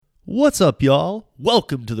What's up, y'all?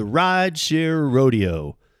 Welcome to the Rideshare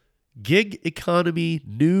Rodeo, gig economy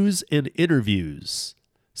news and interviews,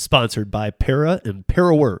 sponsored by Para and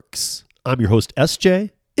ParaWorks. I'm your host,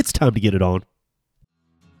 SJ. It's time to get it on.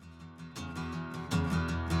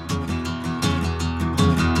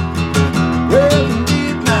 Well,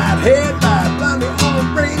 midnight headlight, blinding on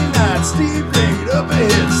a rainy night, Steve laid up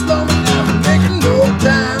ahead, slowing down and making no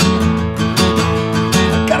time.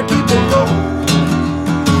 I gotta keep on rolling.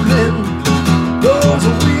 Those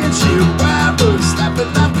are windshield wipers slapping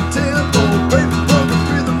out the tempo, baby, for the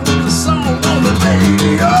rhythm with the song on the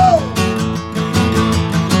radio.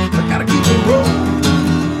 I gotta keep on rolling.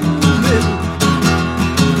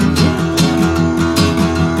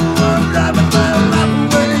 I'm driving my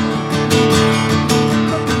life away.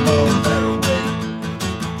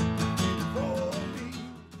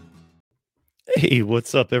 Hey,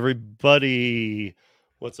 what's up, everybody?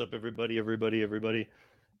 What's up, everybody?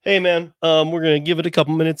 Hey, man, we're going to give it a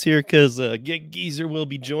couple minutes here because Gig Geezer will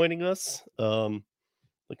be joining us. Looking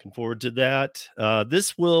forward to that.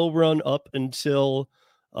 This will run up until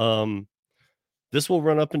Money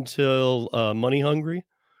Hungry,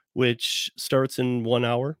 which starts in 1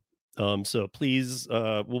 hour. So please,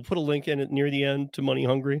 we'll put a link in it near the end to Money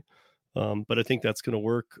Hungry. But I think that's going to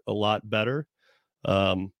work a lot better.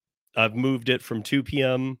 I've moved it from 2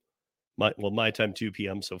 p.m. my time 2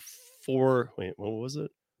 p.m. So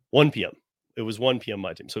 1 p.m. It was 1 p.m.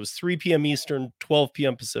 my time. So it was 3 p.m. Eastern, 12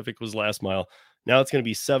 p.m. Pacific was last mile. Now it's going to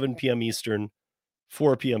be 7 p.m. Eastern,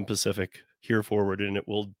 4 p.m. Pacific here forward, and it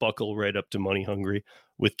will buckle right up to Money Hungry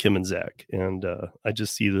with Kim and Zach. And I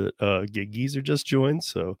just see that Gig Geezer just joined,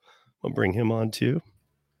 so I'll bring him on too.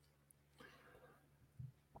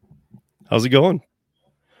 How's it going?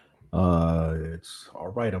 It's all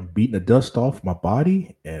right. I'm beating the dust off my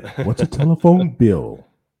body. And what's a telephone bill?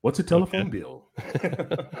 What's a telephone bill?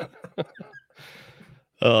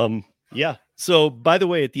 Yeah. So, by the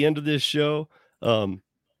way, at the end of this show, I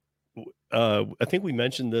think we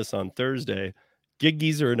mentioned this on Thursday. Gig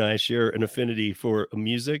Geezer and I share an affinity for a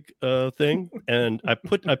music thing, and I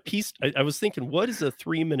was thinking, what is a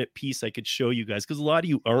 3-minute piece I could show you guys? Because a lot of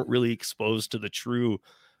you aren't really exposed to the true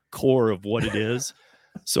core of what it is.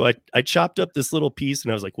 So I chopped up this little piece,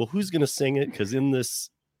 and I was like, well, who's going to sing it? Because in this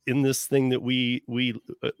thing that we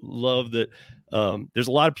love, that there's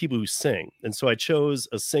a lot of people who sing, and so I chose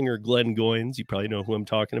a singer, Glenn Goins. You probably know who I'm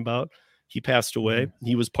talking about. He passed away.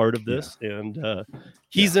 He was part of this, and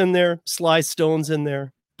he's in there. Sly Stone's in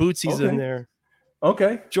there. Bootsy's in there.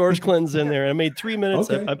 Okay. George Clinton's in there. And I made 3 minutes.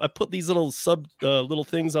 Okay. I put these little little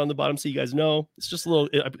things on the bottom so you guys know. It's just a little.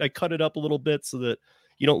 I cut it up a little bit so that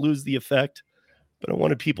you don't lose the effect. But I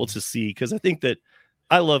wanted people to see, because I think that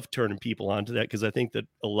I love turning people onto that, because I think that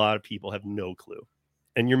a lot of people have no clue,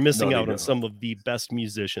 and you're missing out on some of the best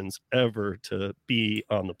musicians ever to be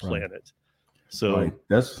on the planet. Right. So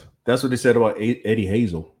that's what they said about Eddie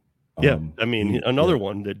Hazel. Yeah, I mean, another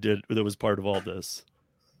one that was part of all this.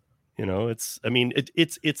 You know, it's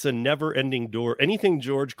a never-ending door. Anything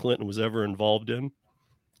George Clinton was ever involved in,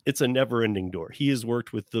 it's a never-ending door. He has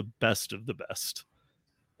worked with the best of the best.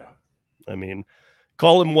 I mean,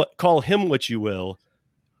 call him what you will,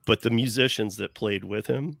 but the musicians that played with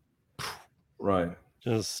him, right,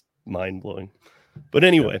 just mind-blowing. But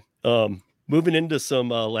anyway, moving into some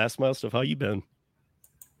last mile stuff. How you been?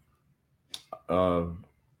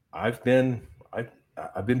 I've been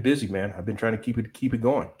busy, man. I've been trying to keep it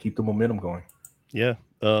going, keep the momentum going. Yeah.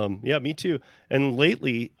 Yeah, me too. And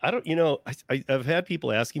lately, I've had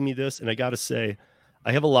people asking me this, and I got to say,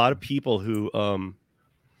 I have a lot of people who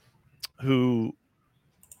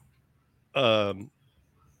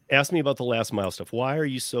asked me about the last mile stuff. Why are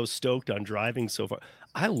you so stoked on driving so far?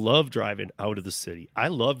 I love driving out of the city. I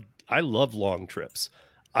love long trips.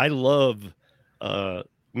 I love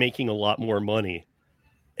making a lot more money.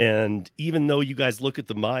 And even though you guys look at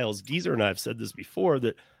the miles, Geezer and I have said this before,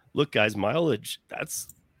 that look, guys, mileage, that's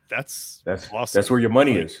awesome. That's where your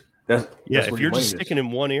money is. If you're just sticking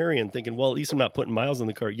in one area and thinking, well, at least I'm not putting miles on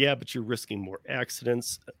the car. Yeah, but you're risking more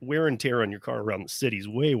accidents. Wear and tear on your car around the city is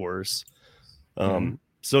way worse.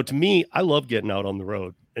 So to me, I love getting out on the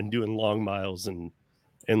road and doing long miles and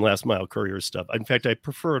last mile courier stuff. In fact, I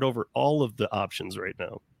prefer it over all of the options right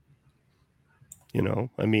now. You know,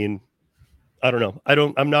 I mean, I don't know.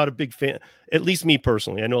 I'm not a big fan, at least me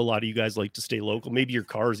personally. I know a lot of you guys like to stay local. Maybe your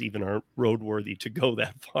cars even aren't roadworthy to go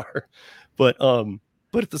that far. But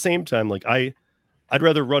at the same time, like I'd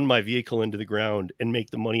rather run my vehicle into the ground and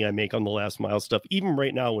make the money I make on the last mile stuff, even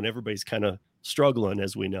right now when everybody's kind of struggling,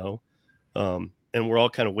 as we know. And we're all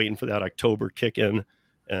kind of waiting for that October kick in.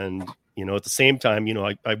 And at the same time,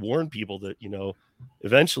 I warn people that,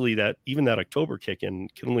 eventually that even that October kick in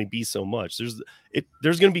can only be so much.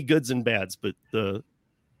 There's going to be goods and bads, but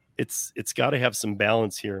it's got to have some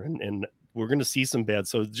balance here, and we're going to see some bad.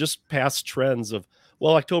 So just past trends of,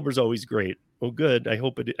 well, October's always great. Well, good. I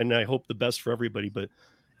hope the best for everybody. But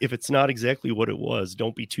if it's not exactly what it was,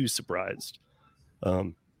 don't be too surprised.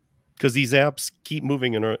 Because these apps keep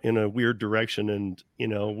moving in a weird direction, and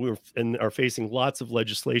are facing lots of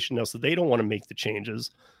legislation now, so they don't want to make the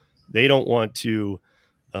changes. They don't want to,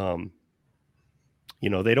 they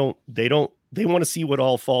want to see what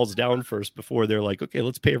all falls down first before they're like, okay,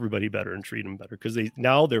 let's pay everybody better and treat them better, because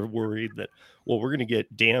they're worried that, well, we're going to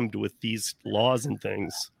get damned with these laws and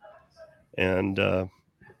things. And to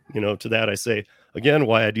that I say again,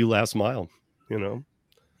 why I do last mile.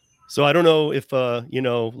 So I don't know if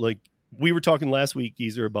like we were talking last week,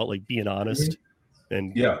 Geezer, about like being honest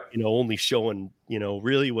and only showing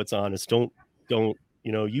really what's honest. Don't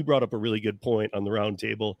you brought up a really good point on the round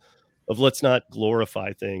table of let's not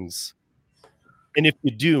glorify things. And if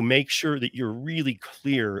you do, make sure that you're really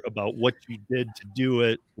clear about what you did to do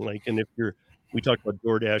it. Like, and we talked about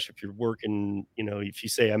DoorDash, if you're working, if you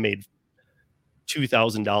say I made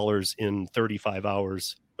 $2,000 in 35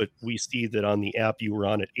 hours, but we see that on the app you were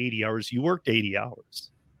on at 80 hours, you worked 80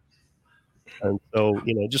 hours. And so,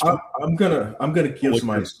 just I'm gonna give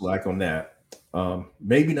somebody slack on that.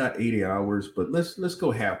 Maybe not 80 hours, but let's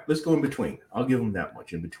go in between. I'll give them that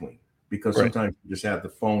much in between, because sometimes you just have the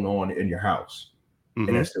phone on in your house, and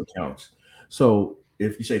that still counts. So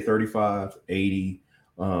if you say 35, 80,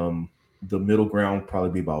 the middle ground probably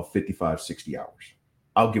be about 55, 60 hours.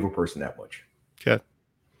 I'll give a person that much. Okay.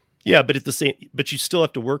 Yeah, but but you still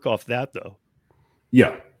have to work off that though.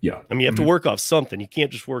 Yeah. I mean, you have to work off something. You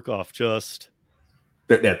can't just work off just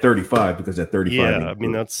that 35, because that 35. Yeah, I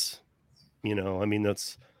mean that's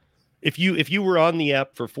if you were on the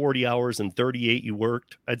app for 40 hours and 38 you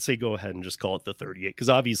worked, I'd say go ahead and just call it the 38, because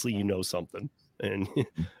obviously something, and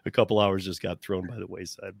a couple hours just got thrown by the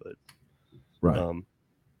wayside. But I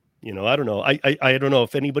don't know. I don't know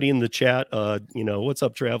if anybody in the chat, what's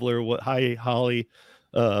up, Traveler? Hi, Holly.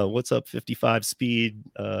 What's up, 55 Speed,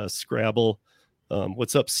 Scrabble.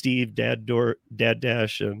 What's up, Steve, Dad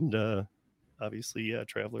Dash, and obviously,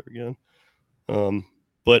 Traveler again.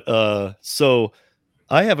 So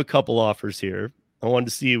I have a couple offers here. I wanted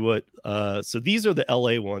to see what, so these are the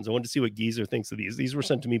LA ones. I wanted to see what Geezer thinks of these. These were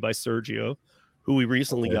sent to me by Sergio, who we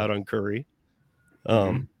recently got on Curri.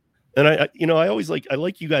 And I always I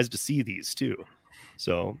like you guys to see these too.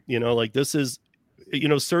 So, like this is,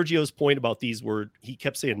 Sergio's point about these he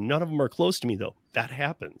kept saying, none of them are close to me though. That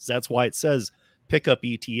happens. That's why it says pickup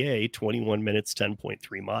ETA 21 minutes,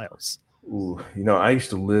 10.3 miles. Ooh, I used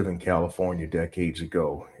to live in California decades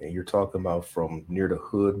ago, and you're talking about from near the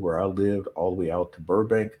hood where I lived all the way out to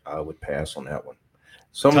Burbank. I would pass on that one.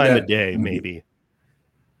 Some time of day, maybe.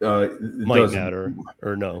 Might matter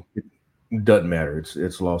or no. It doesn't matter.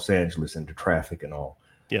 It's Los Angeles and the traffic and all.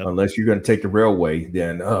 Yeah. Unless you're going to take the railway,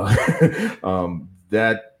 then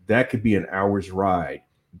that could be an hour's drive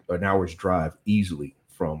easily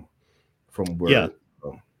from where. Yeah.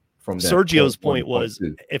 From Sergio's point was,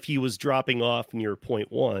 if he was dropping off near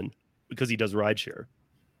point 1 because he does rideshare,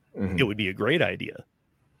 it would be a great idea.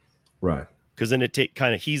 Right. Because then it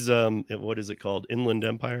he's what is it called? Inland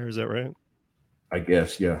Empire, is that right? I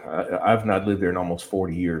guess, yeah. I've not lived there in almost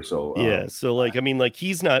 40 years. So yeah. So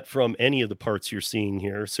he's not from any of the parts you're seeing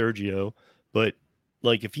here, Sergio. But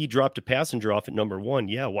if he dropped a passenger off at number 1,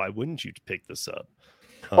 yeah, why wouldn't you pick this up?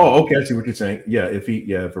 Okay, I see what you're saying. Yeah, if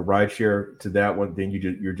a ride share to that one, then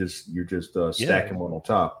you're just stacking one on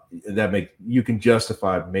top. You can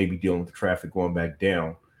justify maybe dealing with the traffic going back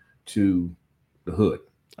down to the hood.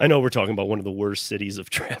 I know we're talking about one of the worst cities of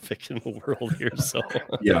traffic in the world here. So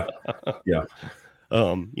yeah.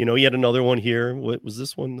 You had another one here. What was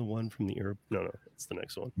this one? The one from the Europe? No, it's the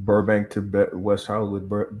next one. Burbank to West Hollywood,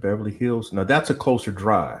 Beverly Hills. Now that's a closer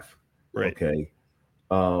drive. Right. Okay.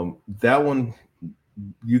 That one.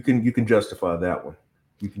 You can justify that one.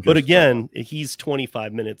 But again, he's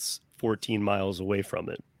 25 minutes, 14 miles away from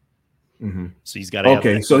it. So he's got to.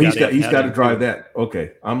 Okay, so he's got to drive that.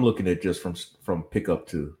 Okay, I'm looking at just from pickup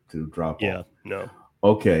to drop off. Yeah. No.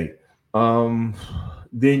 Okay.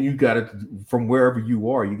 Then you got to, from wherever you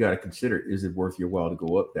are, you got to consider, is it worth your while to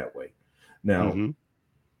go up that way? Now, and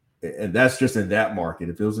that's just in that market.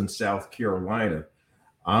 If it was in South Carolina,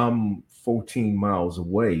 I'm 14 miles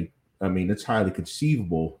away. I mean, it's highly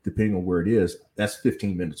conceivable, depending on where it is. That's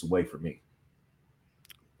 15 minutes away from me.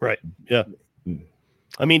 Right. Yeah.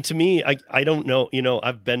 I mean, to me, I don't know.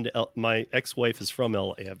 I've been to my ex-wife is from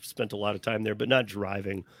LA. I've spent a lot of time there, but not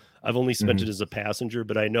driving. I've only spent it as a passenger,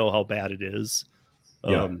 but I know how bad it is.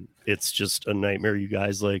 It's just a nightmare. You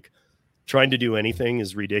guys, like, trying to do anything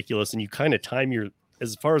is ridiculous, and you kind of time your,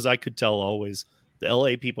 as far as I could tell, always the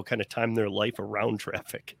LA people kind of time their life around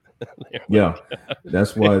traffic.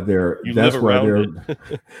 That's why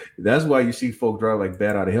that's why you see folk drive like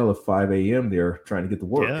bat out of hell at 5 a.m. They're trying to get to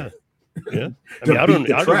work. I mean, I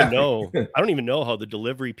don't even know how the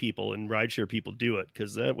delivery people and rideshare people do it,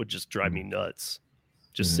 because that would just drive me nuts,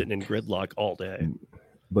 just sitting in gridlock all day.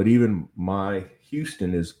 But even my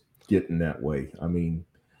Houston is getting that way. I mean,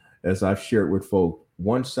 as I've shared with folk,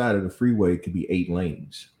 one side of the freeway could be 8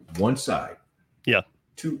 lanes. One side. Yeah.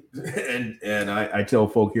 Two, and I tell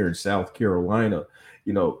folk here in South Carolina,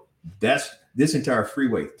 you know, that's this entire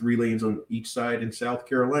freeway, 3 lanes on each side in South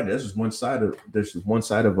Carolina. This is one side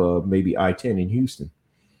of maybe I-10 in Houston.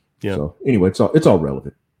 Yeah. So anyway, it's all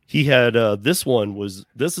relevant. He had this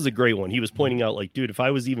is a great one. He was pointing out, like, dude, if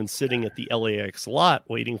I was even sitting at the LAX lot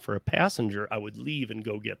waiting for a passenger, I would leave and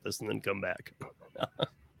go get this and then come back.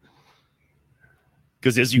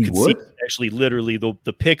 Because as you can see, actually, literally, the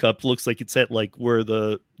pickup looks like it's at like where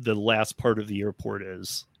the last part of the airport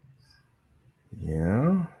is.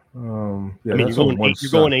 Yeah. I mean, you're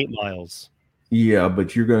going 8 miles. Yeah,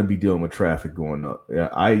 but you're going to be dealing with traffic going up. Yeah,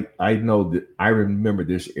 I know that. I remember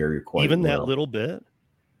this area quite even well. That little bit.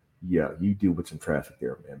 Yeah, you deal with some traffic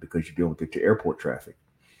there, man, because you're dealing with the airport traffic.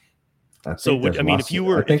 If you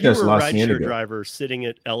were a rideshare driver sitting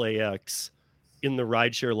at LAX in the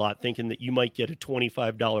rideshare lot thinking that you might get a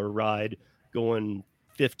 $25 ride going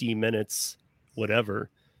 50 minutes,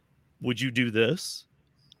 whatever, would you do this?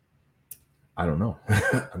 I don't know.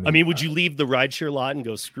 I mean, would you leave the rideshare lot and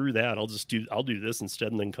go, screw that, I'll do this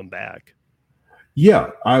instead and then come back? Yeah,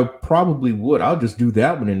 I probably would. I'll just do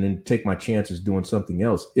that one and then take my chances doing something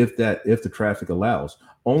else if the traffic allows.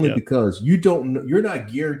 Only because you're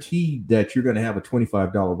not guaranteed that you're going to have a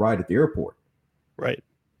 $25 ride at the airport. Right.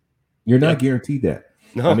 You're not guaranteed that.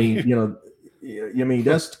 No. I mean,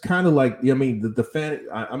 that's kind of like, I'm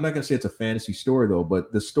not going to say it's a fantasy story though,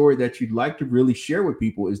 but the story that you'd like to really share with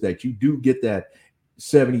people is that you do get that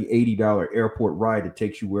 $70, $80 airport ride that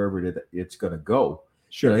takes you wherever it's going to go.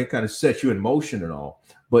 Sure, it kind of sets you in motion and all,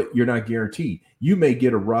 but you're not guaranteed. You may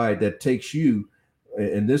get a ride that takes you,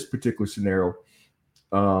 in this particular scenario,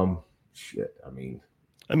 I mean,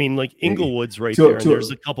 like Inglewood's right there, and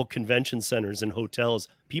there's a couple convention centers and hotels.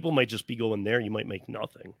 People might just be going there. You might make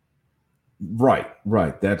nothing. Right.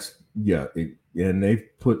 That's and they've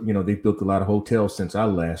built a lot of hotels since I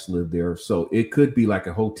last lived there. So it could be like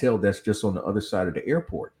a hotel that's just on the other side of the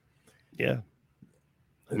airport. Yeah.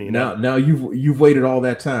 I mean, now you've waited all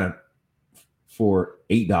that time for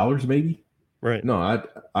 $8 maybe. Right. No,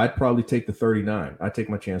 I'd probably take the 39. I'd take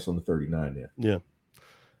my chance on the 39 there. Yeah.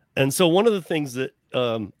 And so one of the things that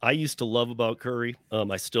I used to love about Curri,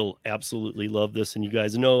 I still absolutely love this. And you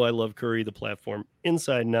guys know I love Curri, the platform,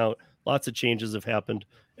 inside and out. Lots of changes have happened.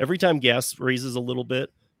 Every time gas raises a little bit,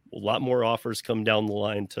 a lot more offers come down the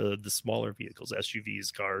line to the smaller vehicles,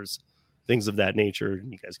 SUVs, cars, things of that nature.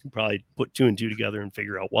 And you guys can probably put 2 and 2 together and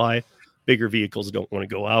figure out why bigger vehicles don't want to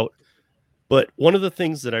go out. But one of the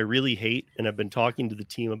things that I really hate, and I've been talking to the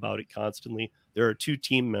team about it constantly, there are 2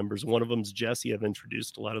 team members. One of them is Jesse. I've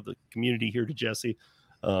introduced a lot of the community here to Jesse.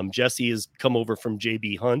 Jesse has come over from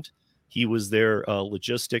JB Hunt. He was their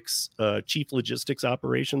chief logistics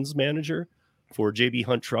operations manager for JB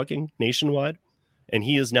Hunt Trucking nationwide. And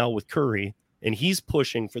he is now with Curri, and he's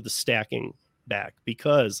pushing for the stacking back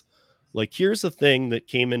because, like, here's the thing that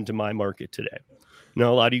came into my market today.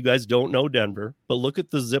 Now, a lot of you guys don't know Denver, but look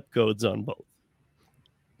at the zip codes on both.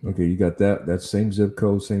 Okay, you got that. That's same zip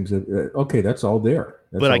code, same zip. Okay, that's all there.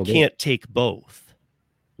 But I can't take both.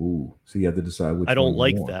 Ooh, so you have to decide which. I don't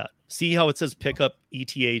like that. See how it says pickup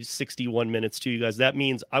ETA 61 minutes to you guys? That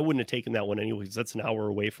means I wouldn't have taken that one anyway because that's an hour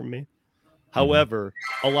away from me. However,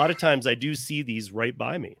 a lot of times I do see these right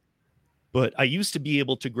by me. But I used to be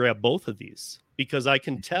able to grab both of these because I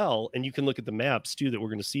can tell, and you can look at the maps too that we're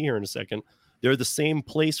going to see here in a second. They're the same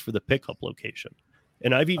place for the pickup location.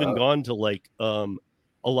 And I've even gone to like a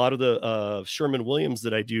lot of the Sherman-Williams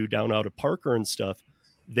that I do down out of Parker and stuff.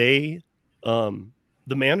 They,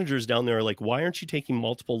 the managers down there are like, why aren't you taking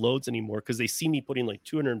multiple loads anymore? Because they see me putting like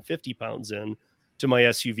 250 pounds in to my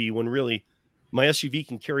SUV when really my SUV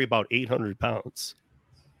can carry about 800 pounds.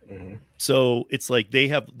 Mm-hmm. So it's like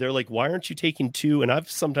they're like, why aren't you taking 2? And I've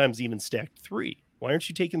sometimes even stacked 3. Why aren't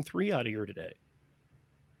you taking 3 out of here today?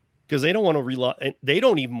 Because they don't want to rely. They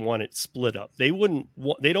don't even want it split up. They don't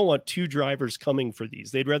want 2 drivers coming for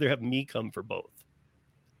these. They'd rather have me come for both.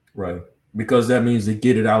 Right. Because that means they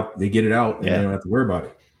get it out. And they don't have to worry about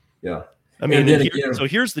it. Yeah. I mean, so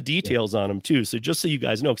here's the details on them too. So just so you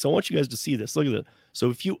guys know, because I want you guys to see this. Look at it. So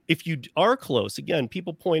if you are close, again,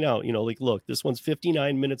 people point out, you know, like, look, this one's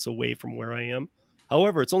 59 minutes away from where I am.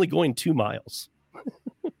 However, it's only going 2 miles.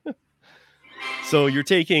 So you're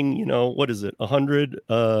taking, you know, what is it? 100,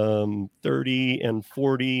 30 and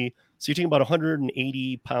 40. So you're taking about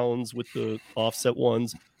 180 pounds with the offset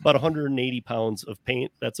ones, about 180 pounds of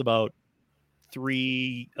paint. That's about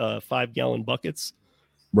 3 5-gallon buckets.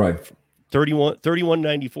 Right.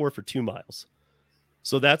 31.94 for 2 miles.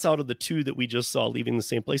 So that's out of the 2 that we just saw leaving the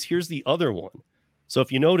same place. Here's the other one. So if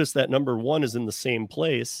you notice that number 1 is in the same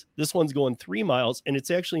place, this one's going 3 miles, and it's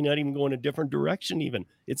actually not even going a different direction even.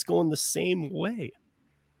 It's going the same way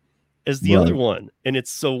as the other one. And it's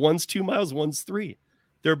so one's 2 miles, one's 3.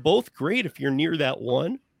 They're both great if you're near that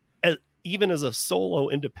one, even as a solo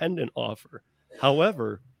independent offer.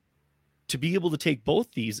 However, to be able to take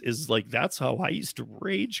both these is like, that's how I used to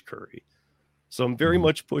rage Curri. So I'm very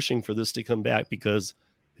much pushing for this to come back, because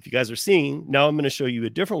if you guys are seeing, now I'm going to show you a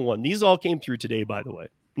different one. These all came through today, by the way,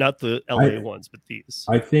 not the LA ones, but these.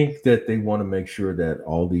 I think that they want to make sure that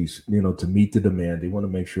all these, you know, to meet the demand, they want to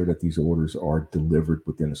make sure that these orders are delivered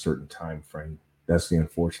within a certain time frame. That's the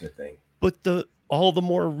unfortunate thing. But all the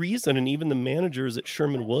more reason, and even the managers at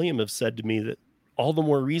Sherman-Williams have said to me that all the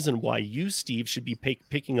more reason why you, Steve, should be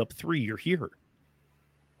picking up 3. You're here.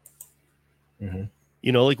 Mm-hmm.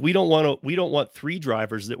 You know, like we don't want 3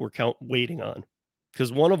 drivers that we're waiting on,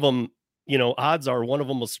 because one of them, you know, odds are one of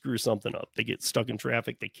them will screw something up. They get stuck in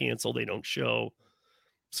traffic, they cancel, they don't show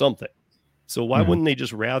something. So why wouldn't they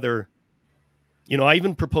just rather, you know, I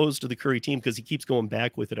even proposed to the Curri team, because he keeps going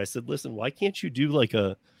back with it. I said, listen, why can't you do like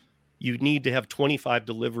you need to have 25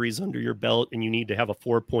 deliveries under your belt, and you need to have a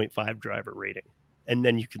 4.5 driver rating, and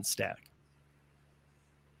then you can stack.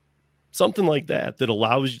 Something like that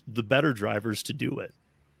allows the better drivers to do it.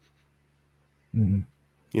 Mm-hmm.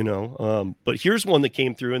 You know, but here's one that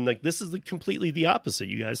came through, and like, this is completely the opposite,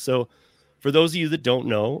 you guys. So for those of you that don't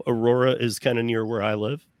know, Aurora is kind of near where I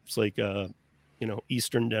live. It's like, you know,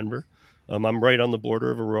 Eastern Denver. I'm right on the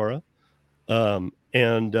border of Aurora.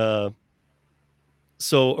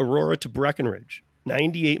 So Aurora to Breckenridge,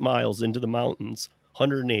 98 miles into the mountains,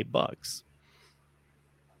 $108.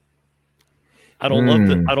 I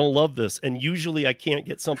don't love this. And usually I can't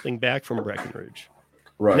get something back from Breckenridge.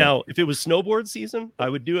 Right. Now, if it was snowboard season, I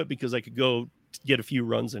would do it, because I could go get a few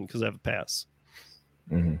runs in, because I have a pass.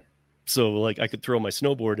 Mm-hmm. So like I could throw my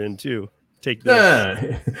snowboard in too. Take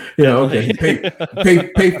this. Yeah, okay.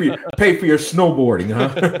 Pay for your snowboarding,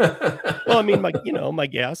 huh? Well, I mean, my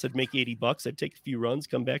gas, I'd make $80. I'd take a few runs,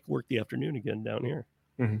 come back, work the afternoon again down here.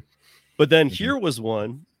 Mm-hmm. But then here was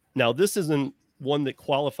one. Now, this isn't one that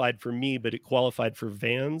qualified for me, but it qualified for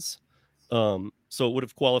Vans. So it would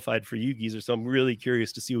have qualified for you, Geezer. So I'm really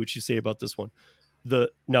curious to see what you say about this one.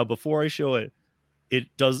 Now, before I show it,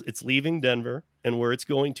 it's leaving Denver, and where it's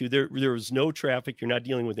going to, there is no traffic. You're not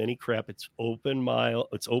dealing with any crap. It's open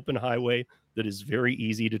highway that is very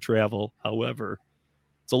easy to travel. However,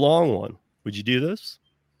 it's a long one. Would you do this?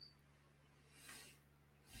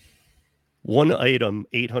 One item,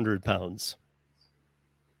 800 pounds.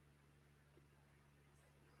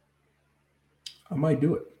 I might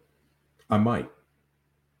do it. I might.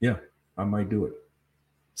 Yeah, I might do it.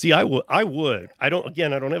 See, I would. I don't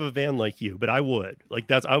have a van like you, but I would. Like,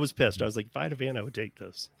 I was pissed. I was like, if I had a van, I would take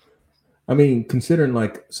this. I mean, considering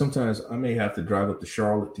like sometimes I may have to drive up to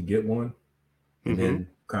Charlotte to get one, and then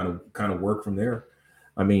kind of work from there.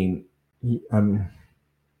 I mean, I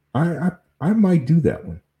might do that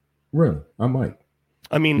one. Really, I might.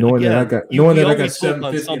 I mean, knowing that I got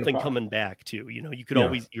 750 on something coming back too. You know, you could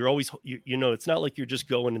you're always, you know, it's not like you're just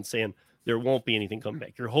going and saying there won't be anything coming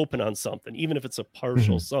back. You're hoping on something, even if it's a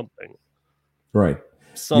partial something. Right.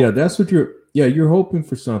 Something. Yeah, that's what you're hoping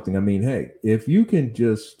for something. I mean, hey, if you can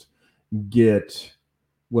just get,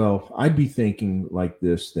 well, I'd be thinking like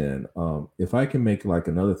this then. If I can make like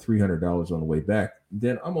another $300 on the way back,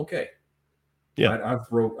 then I'm okay. Yeah,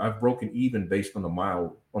 I've broken even based on a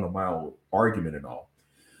mile argument and all.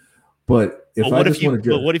 But what if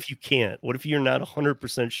you can't? What if you're not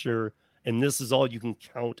 100% sure, and this is all you can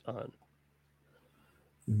count on?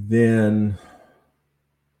 Then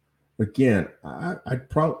again,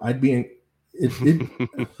 I'd be in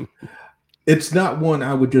it. It's not one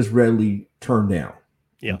I would just readily turn down.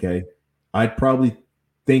 Yeah. Okay. I'd probably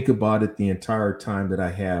think about it the entire time that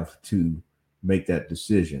I have to make that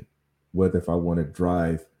decision, whether if I want to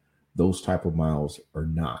drive those type of miles or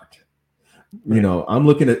not. Right. You know, I'm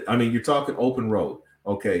looking at, I mean, you're talking open road.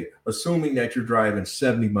 Okay. Assuming that you're driving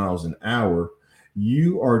 70 miles an hour,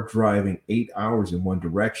 you are driving 8 hours in one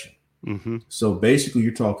direction. Mm-hmm. So basically,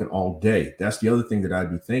 you're talking all day. That's the other thing that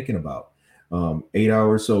I'd be thinking about. 8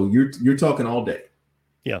 hours. So you're talking all day.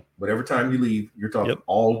 Yeah. Whatever time you leave, you're talking Yep.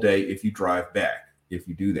 all day. If you drive back, if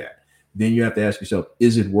you do that, then you have to ask yourself,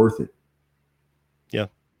 is it worth it? Yeah.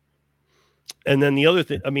 And then the other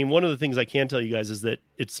thing, I mean, one of the things I can tell you guys is that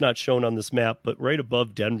it's not shown on this map, but right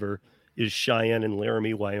above Denver is Cheyenne and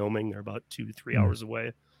Laramie, Wyoming. They're about 2-3 hours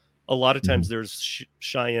away. A lot of times there's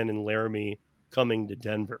Cheyenne and Laramie coming to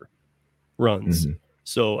Denver runs.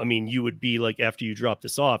 So, I mean, you would be like, after you drop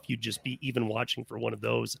this off, you'd just be even watching for one of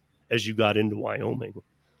those as you got into Wyoming.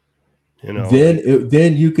 You know,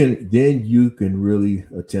 then you can really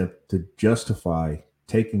attempt to justify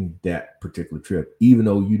taking that particular trip, even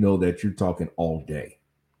though you know that you're talking all day.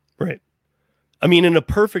 Right. I mean, in a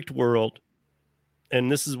perfect world,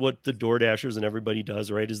 and this is what the DoorDashers and everybody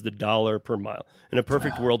does, right, is the $1 per mile. In a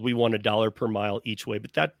perfect world, we want $1 per mile each way,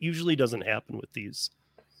 but that usually doesn't happen with these.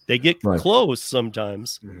 They get close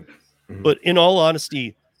sometimes, but in all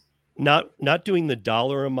honesty, not doing the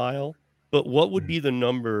 $1 a mile, but what would be the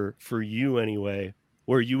number for you anyway,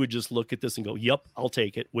 where you would just look at this and go, yep, I'll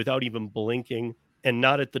take it without even blinking, and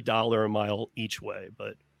not at the $1 a mile each way,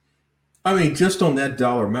 but I mean, just on that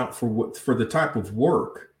dollar amount for the type of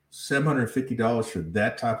work, $750 for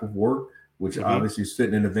that type of work, which obviously is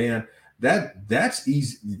fitting in a van, that's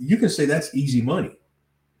easy. You can say that's easy money.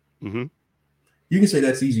 You can say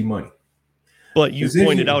that's easy money. But you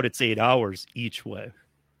pointed out it's 8 hours each way.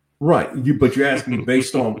 Right. But you're asking me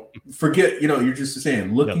based on, forget, you're just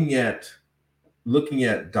saying, looking at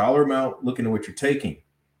dollar amount, looking at what you're taking,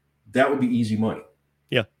 that would be easy money.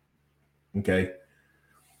 Yeah. Okay.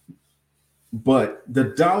 But the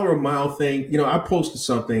 $1 a mile thing, I posted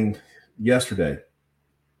something yesterday,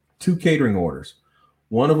 2 catering orders.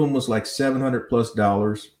 One of them was like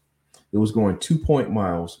 $700+. It was going 2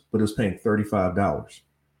 miles, but it was paying $35.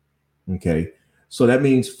 Okay. So that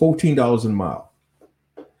means $14 a mile.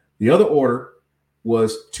 The other order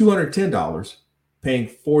was $210, paying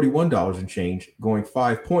 $41 and change, going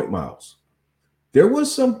 5 miles. There were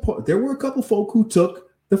a couple folk who took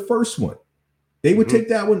the first one. They would take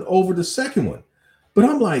that one over the second one. But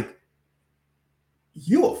I'm like,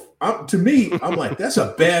 to me, I'm like, that's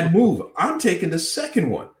a bad move. I'm taking the second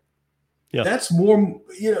one. Yeah. That's more,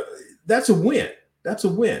 that's a win. That's a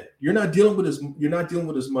win. You're not dealing with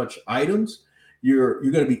as much items. You're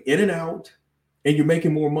going to be in and out, and you're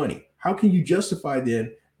making more money. How can you justify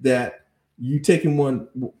then that you taking one,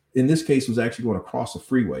 in this case, was actually going across a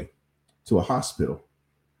freeway to a hospital,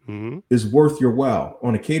 is worth your while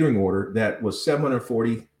on a catering order that was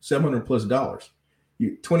 $700+,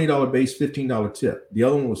 $20 base, $15 tip. The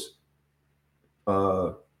other one was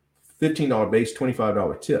 $15 base,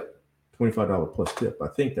 $25 tip, $25+ tip. I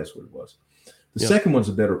think that's what it was. The second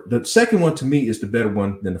one's the second one to me is the better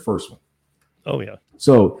one than the first one. Oh yeah.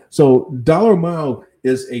 So $1 a mile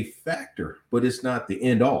is a factor, but it's not the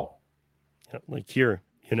end all. Yeah, like here,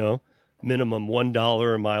 minimum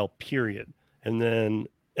 $1 a mile, period. And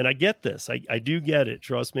I get this. I do get it.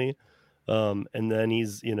 Trust me. And then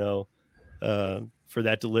he's, for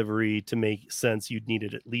that delivery to make sense, you'd need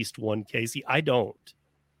it at least 1K. See, I don't.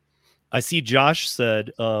 I see Josh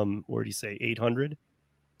said, where did he say 800?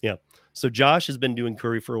 Yeah. So Josh has been doing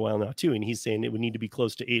Curri for a while now too. And he's saying it would need to be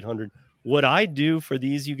close to 800. What I do for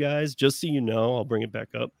these, you guys, just so you know, I'll bring it back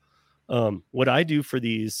up. What I do for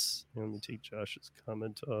these, let me take Josh's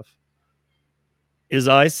comment off, is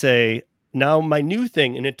I say, now my new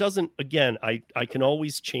thing, and it doesn't, again, I can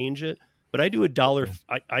always change it, but I do $1.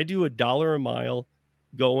 I do $1 a mile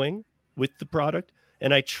going with the product,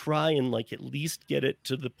 and I try and at least get it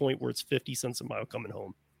to the point where it's 50 cents a mile coming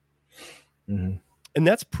home. And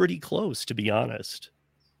that's pretty close, to be honest.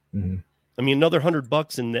 I mean, another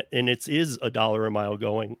 $100 and it is $1 a mile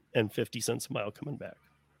going and 50 cents a mile coming back.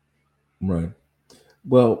 Right.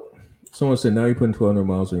 Well, someone said now you're putting 1,200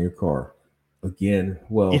 miles on your car. Again,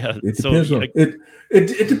 well, it depends on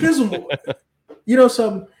it depends on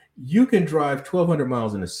something. You can drive 1,200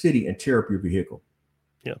 miles in a city and tear up your vehicle.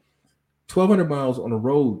 Yeah. 1,200 miles on the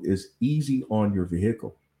road is easy on your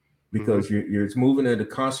vehicle because you're moving at a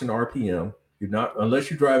constant RPM. You're not,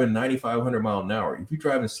 unless you're driving 9,500 miles an hour. If you're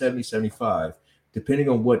driving 70, 75, depending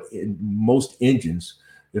on most engines,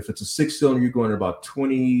 if it's a 6-cylinder, you're going at about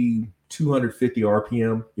 2,250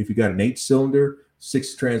 RPM. If you got an 8-cylinder,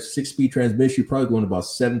 6-speed transmission, you're probably going about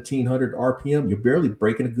 1,700 RPM. You're barely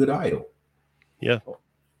breaking a good idle. Yeah.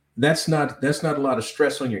 That's not a lot of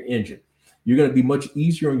stress on your engine. You're going to be much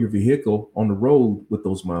easier on your vehicle on the road with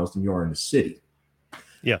those miles than you are in the city.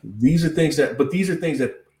 Yeah. These are things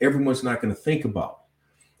that everyone's not going to think about.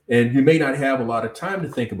 And you may not have a lot of time to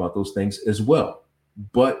think about those things as well.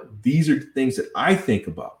 But these are the things that I think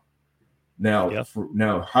about. Now, Yeah.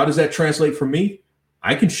 now, how does that translate for me?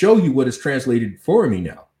 I can show you what is translated for me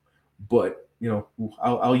now, but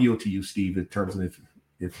I'll yield to you, Steve, in terms of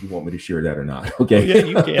if you want me to share that or not. Okay.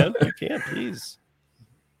 Oh, yeah, you can, please.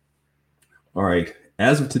 All right.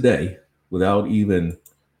 As of today, without even,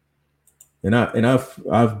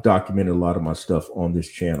 I've documented a lot of my stuff on this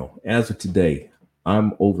channel. As of today,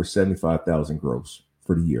 I'm over 75,000 gross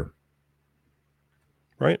for the year.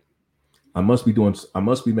 Right. I must be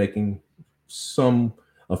making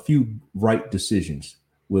a few right decisions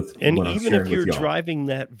with and what I'm even sharing if you're with y'all. driving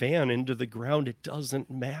that van into the ground, it doesn't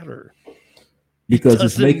matter. Because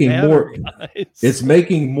it's making more, guys. It's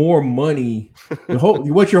making more money.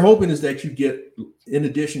 What you're hoping is that you get, in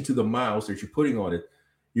addition to the miles that you're putting on it,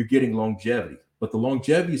 you're getting longevity. But the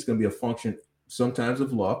longevity is going to be a function sometimes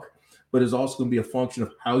of luck, but it's also going to be a function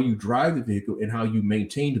of how you drive the vehicle and how you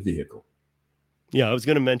maintain the vehicle. Yeah, I was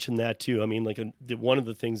going to mention that too. I mean, like one of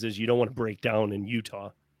the things is you don't want to break down in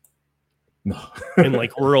Utah. No. In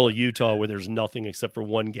like rural Utah where there's nothing except for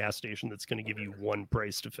one gas station that's going to give you one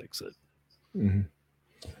price to fix it. Mm-hmm.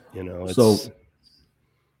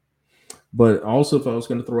 But also, if I was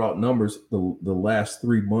going to throw out numbers, the last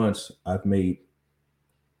 3 months I've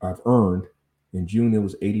earned. In June it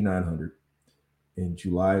was 8,900. In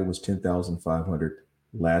July it was 10,500.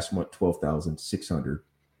 Last month 12,600.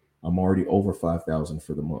 I'm already over 5,000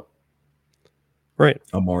 for the month. Right.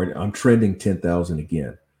 I'm trending 10,000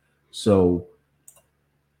 again. So,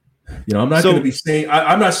 I'm not going to be saying,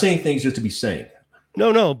 I'm not saying things just to be saying.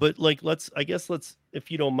 No, but like, let's, if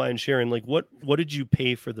you don't mind sharing, like what did you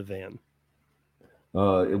pay for the van?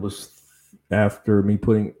 It was after me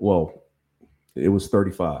it was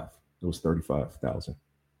 35. It was 35,000.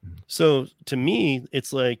 So to me,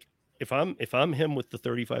 it's like, if I'm him with the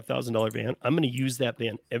 $35,000 van, I'm going to use that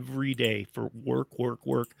van every day for work,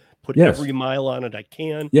 put every mile on it I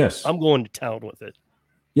can. Yes. I'm going to town with it.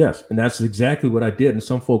 Yes. And that's exactly what I did. And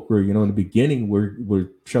some folk were, in the beginning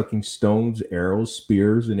were chucking stones, arrows,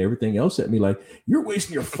 spears, and everything else at me. Like, you're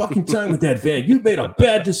wasting your fucking time with that van. You made a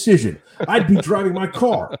bad decision. I'd be driving my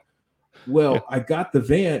car. Well, I got the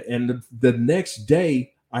van, and the next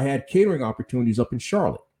day I had catering opportunities up in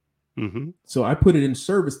Charlotte. Mm-hmm. So I put it in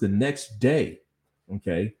service the next day.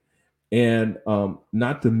 Okay. And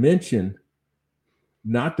not to mention,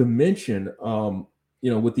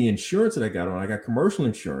 with the insurance that I got commercial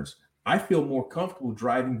insurance. I feel more comfortable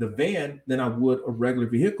driving the van than I would a regular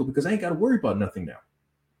vehicle because I ain't got to worry about nothing now.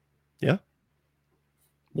 Yeah.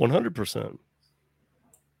 100%.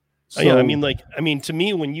 So, yeah, I mean, to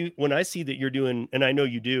me, when I see that you're doing, and I know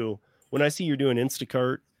you do, when I see you're doing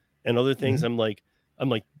Instacart and other things, I'm like,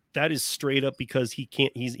 that is straight up because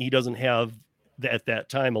he doesn't have at that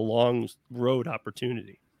time a long road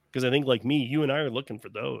opportunity. Because I think like me, you and I are looking for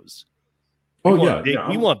those. We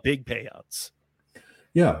want big payouts.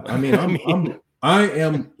 Yeah, I mean, I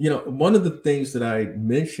am. One of the things that I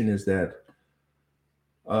mentioned is that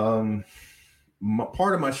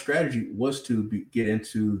part of my strategy was to get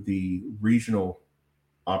into the regional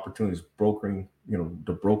opportunities, brokering.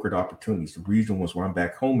 The brokered opportunities, the regional ones where I'm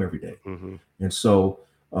back home every day. Mm-hmm. And so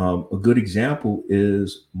a good example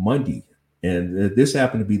is Monday, and this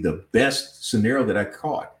happened to be the best scenario that I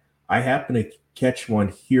caught. I happened to catch one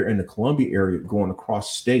here in the Columbia area going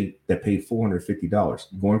across state that paid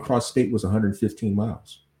 $450. Going across state was 115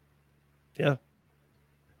 miles. Yeah.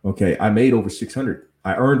 Okay. I made over 600.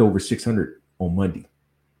 I earned over 600 on Monday.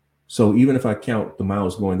 So even if I count the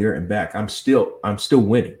miles going there and back, I'm still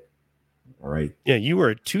winning. All right. Yeah. You were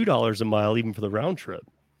at $2 a mile, even for the round trip.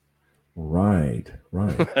 Right.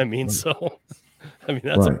 I mean, that's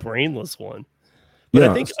a brainless one. But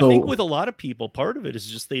I think with a lot of people, part of it is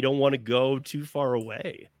just they don't want to go too far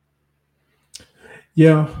away.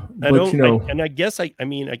 Yeah, I guess I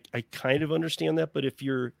kind of understand that. But if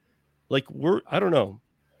you're like, I don't know,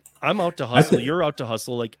 I'm out to hustle. You're out to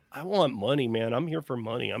hustle. Like, I want money, man. I'm here for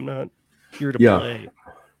money. I'm not here to play.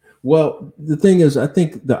 Well, the thing is, I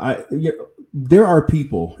think there are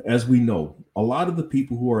people, as we know, a lot of the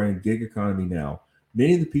people who are in gig economy now.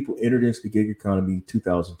 Many of the people entered into the gig economy in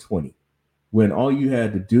 2020. When all you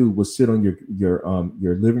had to do was sit on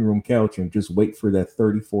your living room couch and just wait for that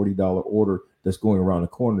 $30-$40 order that's going around the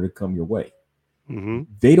corner to come your way. Mm-hmm.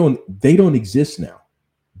 They don't exist now.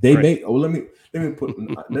 They may. Oh, let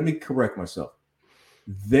me correct myself.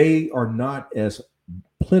 They are not as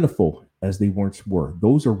plentiful as they once were.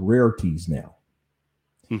 Those are rarities now.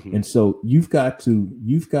 Mm-hmm. And so you've got to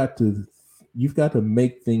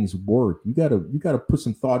make things work. You got to put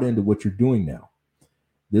some thought into what you're doing now.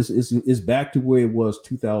 This is back to where it was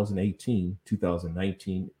 2018,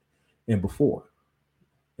 2019, and before.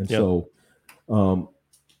 And so,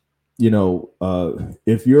 you know,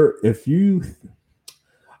 if you,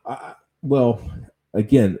 well,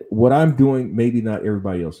 again, what I'm doing, maybe not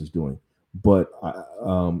everybody else is doing, but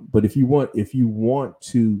if you want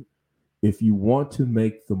to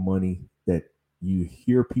make the money that you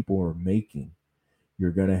hear people are making,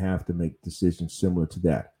 you're going to have to make decisions similar to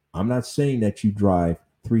that. I'm not saying that you drive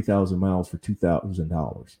 3,000 miles for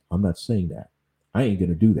 $2,000. I'm not saying that. I ain't going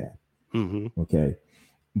to do that. Mm-hmm. Okay.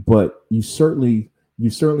 But you certainly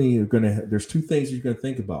are going to, there's two things you're going to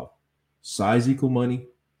think about: size equal money,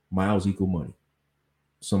 miles equal money.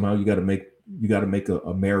 Somehow you got to make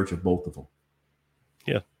a marriage of both of them.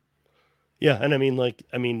 Yeah. Yeah. And I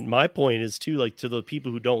mean, my point is too, like, to the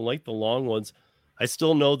people who don't like the long ones, I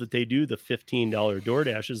still know that they do the $15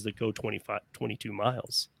 DoorDashes that go 22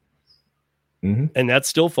 miles. Mm-hmm. And that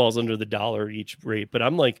still falls under the $1 each rate. But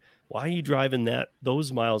I'm like, why are you driving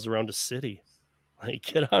those miles around a city? Like,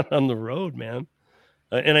 get out on the road, man.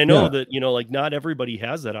 And I know that, you know, like, not everybody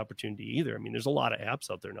has that opportunity either. I mean, there's a lot of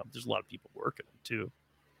apps out there now. There's a lot of people working too.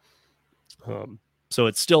 So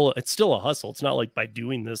it's still a hustle. It's not like by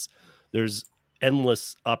doing this, there's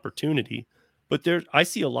endless opportunity. But I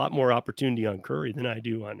see a lot more opportunity on Curri than I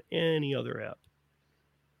do on any other app.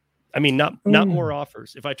 I mean, not more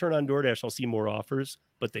offers. If I turn on DoorDash, I'll see more offers,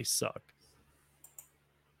 but they suck.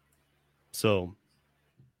 So,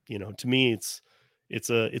 you know, to me, it's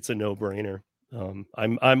a no-brainer.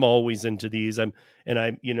 I'm always into these. I've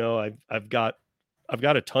got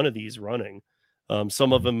a ton of these running.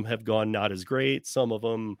 Some of them have gone not as great. Some of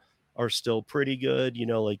them are still pretty good. You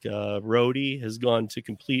know, like Rody has gone to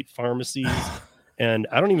complete pharmacies, and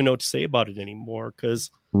I don't even know what to say about it anymore because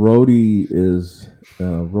Rody's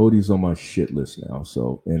on my shit list now.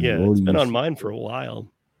 So, and yeah, it's been on mine for a while.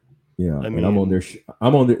 Yeah, I mean, I'm on their.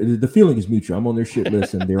 The feeling is mutual. I'm on their shit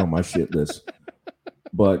list, and they're on my shit list.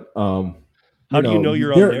 But how do you know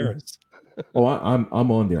you're on theirs?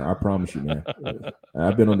 I'm on there. I promise you, man.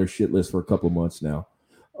 I've been on their shit list for a couple of months now.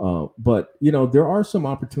 But you know, there are some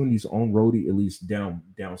opportunities on Rody, at least down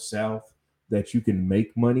south, that you can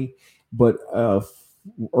make money. But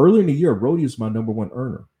earlier in the year, Rody is my number one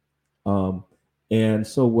earner. And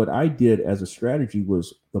so what I did as a strategy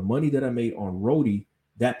was the money that I made on Rody,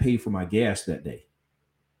 that paid for my gas that day.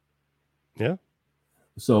 Yeah.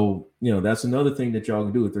 So, you know, that's another thing that y'all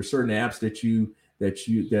can do. If there's certain apps that's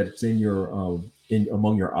in your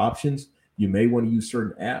among your options, you may want to use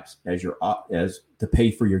certain apps as to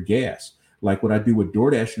pay for your gas. Like what I do with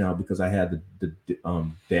DoorDash now, because I had the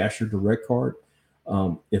Dasher Direct card.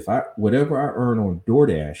 If whatever I earn on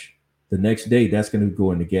DoorDash, the next day that's going to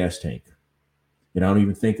go in the gas tank, and I don't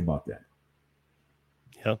even think about that.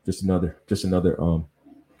 Yeah, just another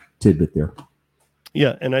tidbit there.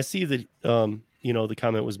 Yeah, and I see that you know, the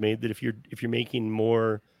comment was made that if you're making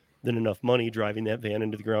more than enough money, driving that van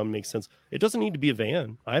into the ground makes sense. It doesn't need to be a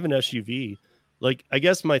van. I have an SUV. Like, I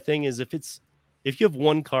guess my thing is if you have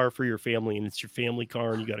one car for your family and it's your family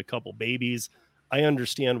car and you got a couple babies, I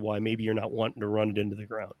understand why maybe you're not wanting to run it into the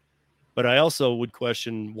ground. But I also would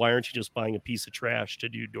question, why aren't you just buying a piece of trash to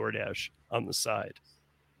do DoorDash on the side?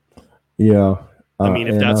 Yeah. I mean,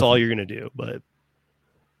 if that's all you're going to do, but.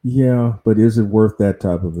 Yeah, but is it worth that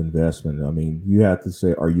type of investment? I mean, you have to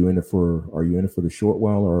say, are you in it for the short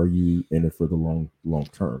while, or are you in it for the long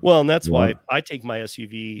term? Well, and that's why I take my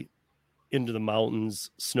SUV into the mountains,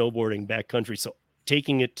 snowboarding, backcountry. So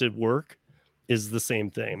taking it to work is the same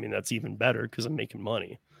thing. I mean, that's even better because I'm making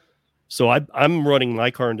money. So I'm running my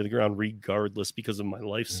car into the ground regardless because of my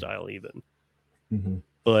lifestyle, even. Mm-hmm.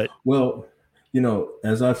 But well, you know,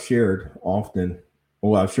 as I've shared often,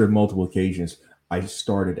 I've shared multiple occasions. I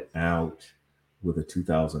started out with a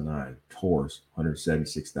 2009 Taurus,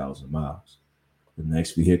 176,000 miles. The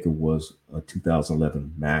next vehicle was a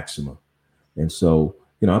 2011 Maxima, and so,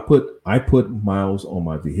 you know, I put miles on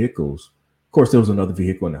my vehicles. Of course, there was another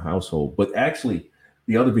vehicle in the household, but actually,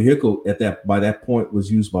 the other vehicle by that point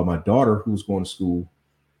was used by my daughter, who was going to school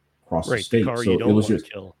across the state. The car so you don't it was want just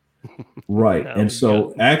to kill. Right, and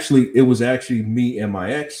so it was actually me and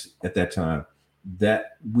my ex at that time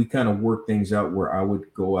that we kind of worked things out where I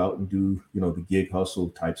would go out and do, you know, the gig hustle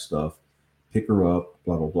type stuff, pick her up,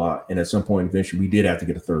 blah, blah, blah. And at some point, eventually we did have to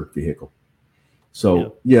get a third vehicle.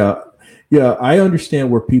 So yeah, I understand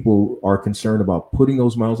where people are concerned about putting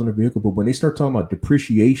those miles on the vehicle, but when they start talking about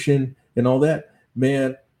depreciation and all that,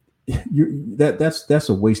 man, that's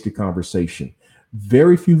a wasted conversation.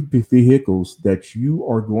 Very few vehicles that you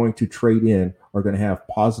are going to trade in are going to have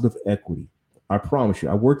positive equity. I promise you.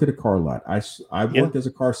 I worked at a car lot. I worked as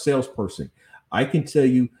a car salesperson. I can tell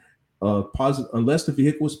you, positive, unless the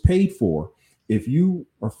vehicle was paid for, if you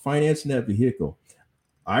are financing that vehicle,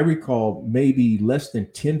 I recall maybe less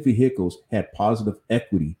than 10 vehicles had positive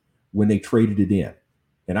equity when they traded it in.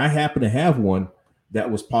 And I happen to have one that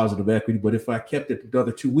was positive equity, but if I kept it the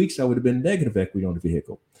other 2 weeks, I would have been negative equity on the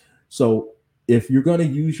vehicle. So if you're going to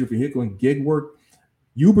use your vehicle in gig work,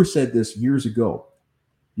 Uber said this years ago.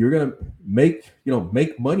 You're going to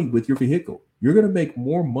make money with your vehicle. You're going to make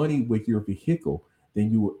more money with your vehicle than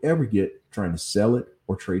you will ever get trying to sell it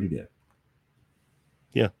or trade it in.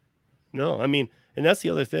 Yeah. No, I mean, and that's the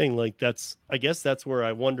other thing. Like I guess that's where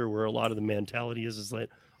I wonder where a lot of the mentality is like,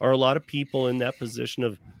 are a lot of people in that position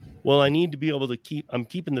of, well, I need to be able to I'm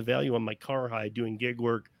keeping the value on my car high doing gig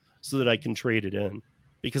work so that I can trade it in,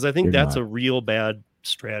 because I think that's a real bad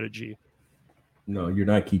strategy. No, you're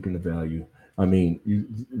not keeping the value. I mean,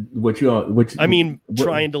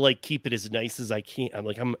 trying to like keep it as nice as I can. I'm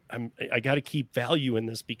like, I got to keep value in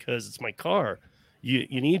this because it's my car.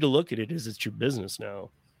 You need to look at it as it's your business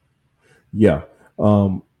now. Yeah.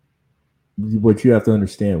 What you have to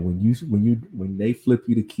understand, when they flip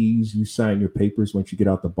you the keys, you sign your papers. Once you get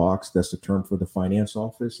out the box, that's the term for the finance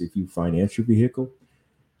office. If you finance your vehicle,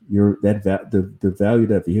 the value of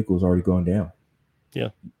that vehicle has already gone down. Yeah.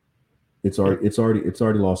 It's already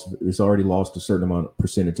lost a certain amount of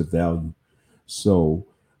percentage of value. So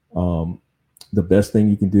the best thing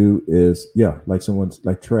you can do is,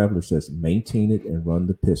 like Traveler says, maintain it and run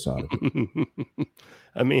the piss out of it.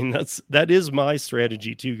 I mean, that is my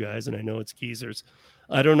strategy too, guys. And I know it's Geezer's.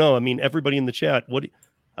 I don't know. I mean, everybody in the chat,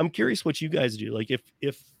 I'm curious what you guys do. Like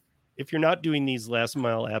if you're not doing these last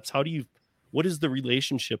mile apps, what is the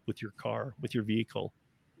relationship with your car, with your vehicle?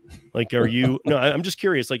 Like, I'm just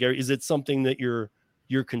curious. Like, is it something that you're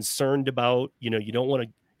concerned about? You don't want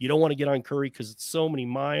to get on Curri because it's so many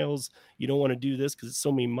miles. You don't want to do this because it's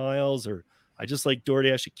so many miles, or I just like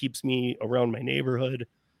DoorDash. It keeps me around my neighborhood.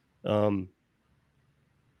 I'm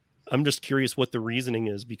just curious what the reasoning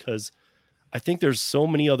is, because I think there's so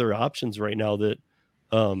many other options right now that,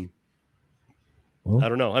 I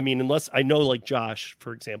don't know. I mean, unless I know, like Josh,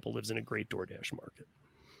 for example, lives in a great DoorDash market.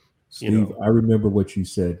 Steve, I remember what you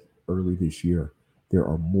said early this year. There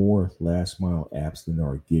are more last mile apps than there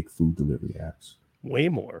are gig food delivery apps. Way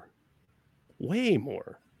more.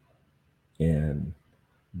 And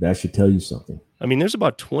that should tell you something. I mean, there's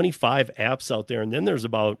about 25 apps out there, and then there's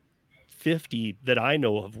about 50 that I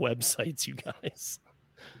know of websites, you guys.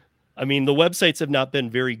 I mean, the websites have not been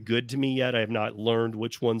very good to me yet. I have not learned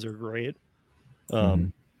which ones are great.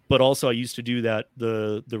 But also I used to do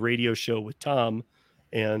the radio show with Tom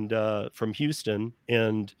and from Houston,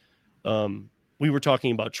 and we were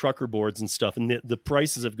talking about trucker boards and stuff, and the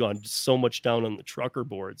prices have gone so much down on the trucker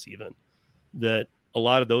boards, even that a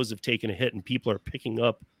lot of those have taken a hit, and people are picking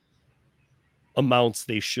up amounts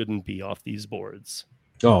they shouldn't be off these boards.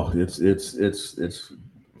 Oh, it's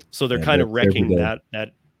so they're kind of wrecking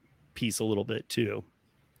that piece a little bit too.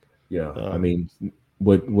 Yeah, I mean,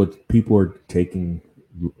 what people are taking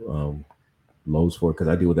lows for, because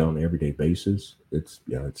I deal with that on an everyday basis. It's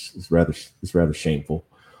rather shameful,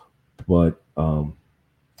 but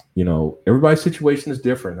everybody's situation is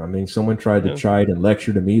different. I mean, someone tried to chide and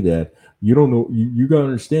lecture to me that you don't know, you got to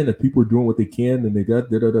understand that people are doing what they can and they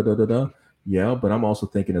got da. Yeah, but I'm also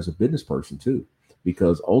thinking as a business person too,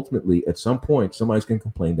 because ultimately at some point somebody's going to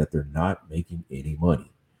complain that they're not making any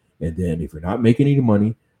money, and then if you're not making any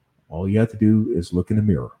money, all you have to do is look in the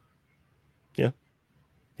mirror. Yeah.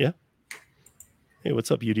 Hey,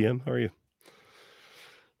 what's up, UDM? How are you?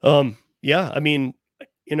 Yeah, I mean,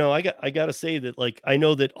 I got to say that, like, I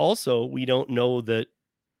know that also we don't know that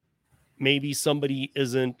maybe somebody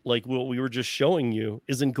isn't, like what we were just showing you,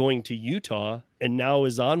 isn't going to Utah and now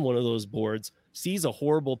is on one of those boards, sees a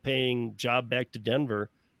horrible paying job back to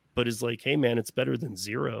Denver, but is like, hey man, it's better than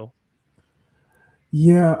zero.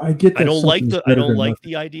 Yeah, I get that. I don't like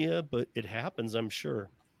the idea, but it happens, I'm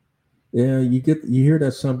sure. Yeah, you hear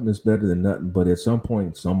that something is better than nothing, but at some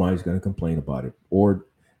point somebody's going to complain about it,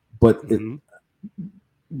 but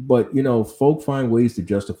folk find ways to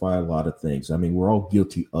justify a lot of things. I mean, we're all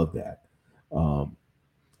guilty of that.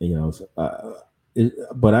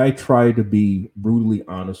 But I try to be brutally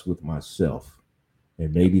honest with myself,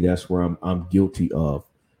 and maybe that's where I'm guilty of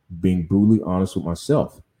being brutally honest with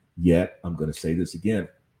myself. Yet I'm going to say this again: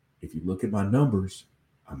 if you look at my numbers,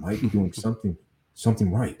 I might be doing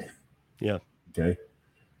something right. Yeah. Okay.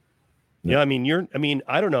 Yeah. I mean,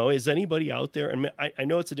 I don't know. Is anybody out there? And I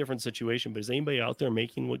know it's a different situation, but is anybody out there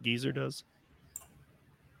making what Geezer does?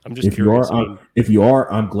 I'm just curious. If you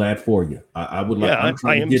are, I'm glad for you. I would like. Yeah,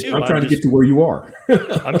 I am too. I'm trying to get to where you are.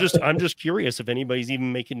 I'm just curious if anybody's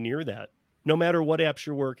even making near that, no matter what apps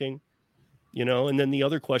you're working, and then the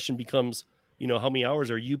other question becomes, how many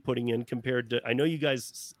hours are you putting in compared to, I know you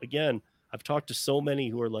guys, again, I've talked to so many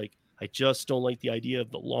who are like, I just don't like the idea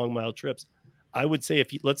of the long mile trips. I would say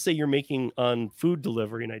if you, let's say you're making on food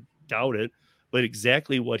delivery, and I doubt it, but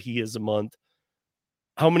exactly what he is a month,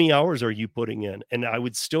 how many hours are you putting in? And I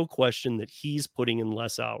would still question that he's putting in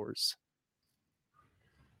less hours,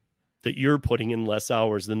 that you're putting in less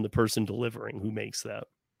hours than the person delivering who makes that.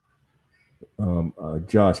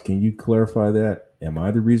 Josh, can you clarify that? Am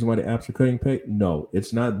I the reason why the apps are cutting pay? No,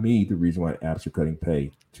 it's not me the reason why the apps are cutting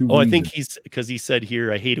pay. I think he's, because he said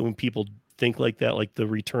here, I hate it when people think like that, like the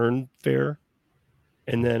return fare.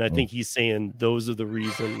 And then I think he's saying those are the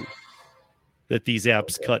reason that these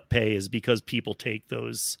apps cut pay is because people take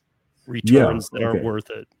those returns that aren't worth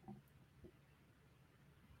it.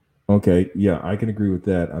 Okay, yeah, I can agree with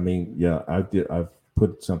that. I mean, yeah, I've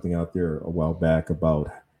put something out there a while back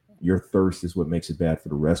about your thirst is what makes it bad for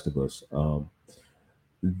the rest of us.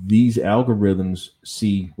 These algorithms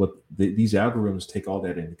see what these algorithms take all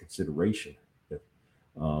that into consideration.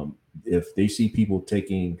 If they see people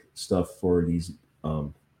taking stuff for these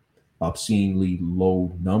obscenely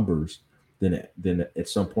low numbers, then at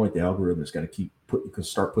some point the algorithm is going to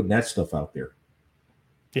start putting that stuff out there.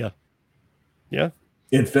 Yeah. Yeah.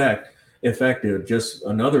 In fact, just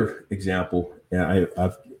another example, and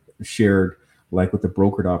I've shared like with the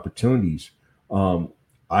brokered opportunities.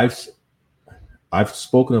 I've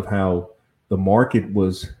spoken of how the market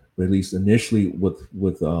was, at least initially, with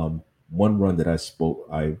one run that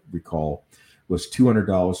I recall was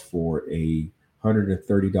 $200 for a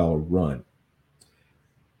 $130 run.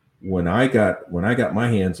 When I got my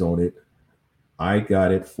hands on it, I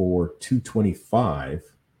got it for $225,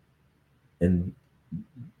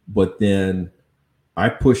 but then I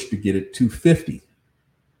pushed to get it $250.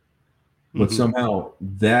 But somehow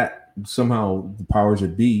the powers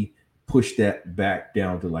that be pushed that back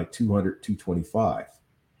down to like $200, $225.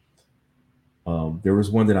 There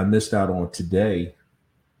was one that I missed out on today.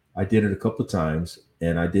 I did it a couple of times,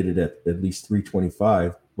 and I did it at least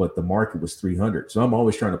 $325, but the market was $300. So I'm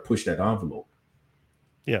always trying to push that envelope.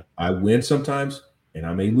 Yeah, I win sometimes, and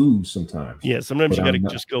I may lose sometimes. Yeah, sometimes you got to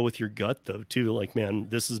just go with your gut, though, too. Like, man,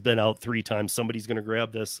 this has been out 3 times. Somebody's going to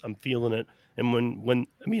grab this. I'm feeling it. And when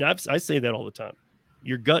I mean, I say that all the time.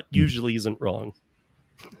 Your gut usually isn't wrong.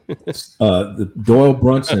 The Doyle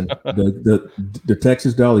Brunson, the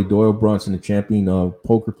Texas Dolly, Doyle Brunson, the champion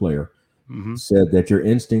poker player, said that your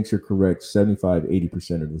instincts are correct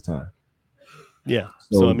 75-80% of the time. Yeah.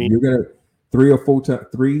 So I mean, you're gonna 3 out of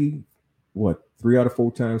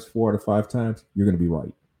 4 times, 4 out of 5 times, you're gonna be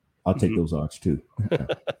right. I'll take those odds too.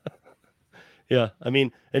 Yeah, I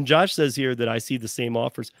mean, and Josh says here that I see the same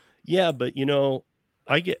offers. Yeah, but I'm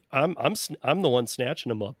the one snatching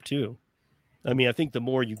them up too. I mean, I think the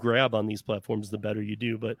more you grab on these platforms, the better you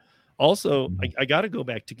do. But also, I got to go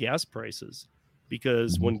back to gas prices,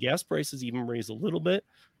 because when gas prices even raise a little bit,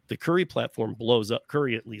 the Curri platform blows up.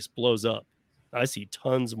 Curri at least blows up. I see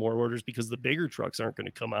tons more orders because the bigger trucks aren't going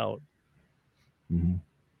to come out.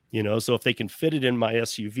 So if they can fit it in my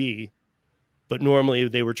SUV, but normally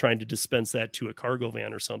they were trying to dispense that to a cargo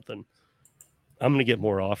van or something, I'm going to get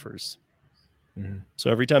more offers. So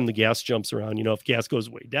every time the gas jumps around, if gas goes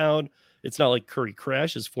way down, it's not like Curri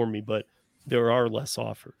crashes for me, but there are less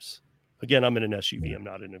offers. Again, I'm in an SUV. I'm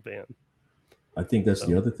not in a van. I think that's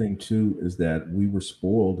the other thing too, is that we were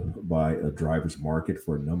spoiled by a driver's market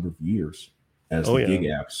for a number of years as the gig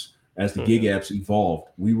apps. As the gig apps evolved,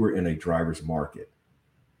 we were in a driver's market.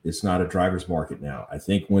 It's not a driver's market now. I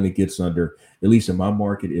think when it gets under, at least in my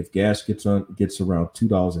market, if gas gets around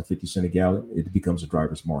 $2.50 a gallon, it becomes a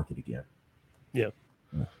driver's market again. Yeah.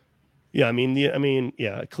 Yeah. I mean,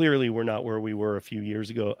 clearly we're not where we were a few years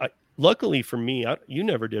ago. Luckily for me, you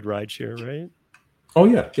never did rideshare, right? Oh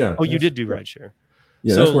yeah. Yeah. Oh, you did do rideshare.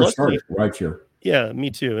 Yeah. So that's where I started, rideshare. Yeah, me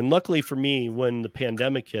too. And luckily for me, when the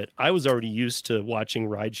pandemic hit, I was already used to watching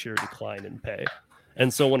rideshare decline in pay.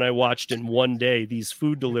 And so when I watched in one day these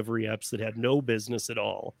food delivery apps that had no business at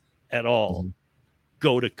all,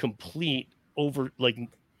 go to complete over, like,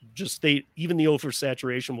 even the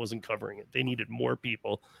oversaturation wasn't covering it. They needed more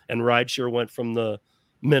people. And rideshare went from the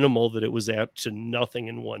minimal that it was at to nothing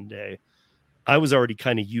in one day. I was already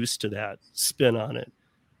kind of used to that spin on it.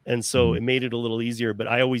 And so it made it a little easier. But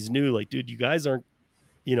I always knew, like, dude, you guys aren't,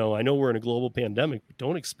 I know we're in a global pandemic, but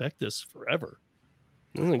don't expect this forever.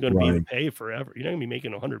 You're not going to be in pay forever. You're not going to be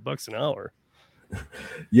making $100 an hour.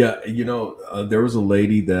 Yeah. There was a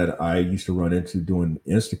lady that I used to run into doing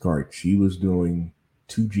Instacart. She was doing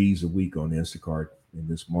 2 G's a week on Instacart in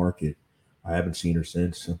this market. I haven't seen her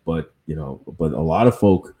since, but a lot of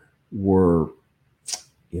folk were,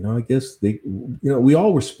 I guess we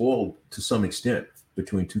all were spoiled to some extent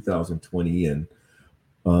between 2020 and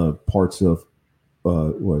parts of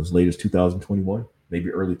as late as 2021, maybe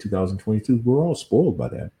early 2022. We're all spoiled by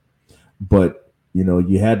that. But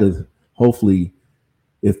you had to, hopefully,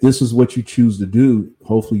 if this is what you choose to do,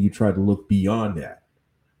 hopefully you try to look beyond that.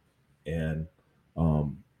 And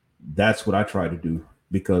that's what I try to do,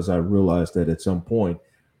 because I realized that at some point,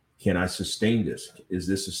 can I sustain this? Is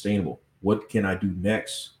this sustainable? What can I do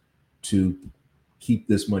next to keep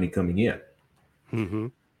this money coming in? Mm-hmm.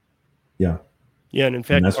 Yeah. Yeah. And in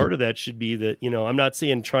fact, part of that should be that, I'm not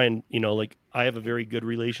saying try and, like I have a very good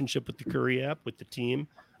relationship with the Curri app, with the team.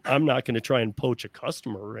 I'm not going to try and poach a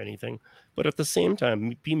customer or anything, but at the same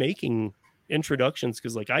time, be making introductions,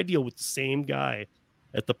 because like I deal with the same guy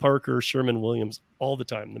at the Parker Sherman-Williams all the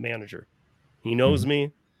time, the manager. He knows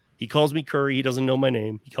me. He calls me Curri. He doesn't know my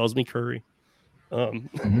name. He calls me Curri.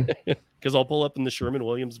 Because I'll pull up and the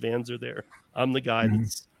Sherman-Williams vans are there. I'm the guy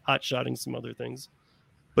that's hot-shotting some other things,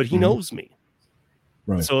 but he knows me.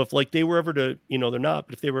 Right. So if like they were ever to, they're not,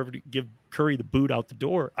 but if they were ever to give Curri the boot out the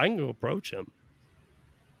door, I can go approach him,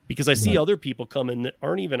 because I see other people come in that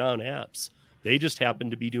aren't even on apps. They just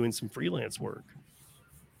happen to be doing some freelance work.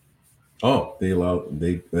 Oh, they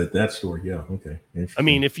at that store. Yeah. Okay. I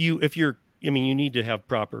mean, if you're, you need to have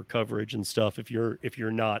proper coverage and stuff. If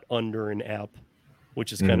you're not under an app,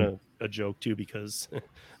 which is kind of a joke too, because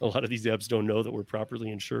a lot of these apps don't know that we're properly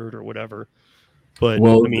insured or whatever. But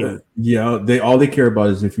all they care about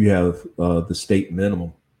is if you have the state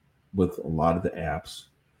minimum with a lot of the apps.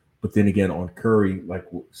 But then again, on Curri, like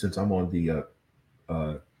since I'm on the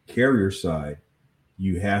carrier side,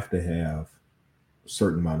 you have to have a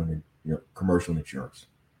certain amount of commercial insurance.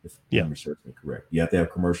 If memory serves me correct, you have to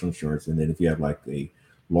have commercial insurance, and then if you have like a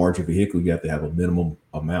larger vehicle, you have to have a minimum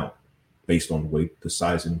amount based on the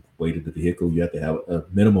size and weight of the vehicle. You have to have a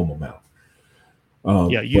minimum amount.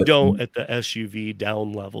 You don't at the SUV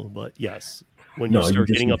down level, but yes, when you start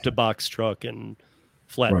getting up to box truck and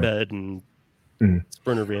flatbed and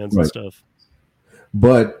Sprinter vans and stuff.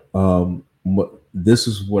 But this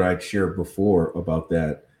is what I'd shared before about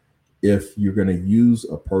that. If you're going to use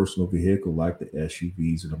a personal vehicle like the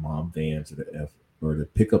SUVs or the mom vans or the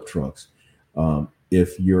pickup trucks,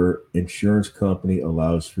 if your insurance company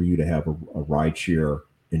allows for you to have a rideshare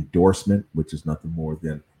endorsement, which is nothing more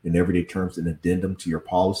than in everyday terms an addendum to your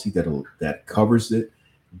policy that covers it,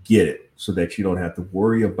 get it, so that you don't have to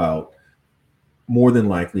worry about more than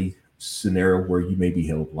likely scenario where you may be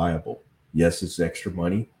held liable. Yes, it's extra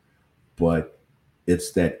money, but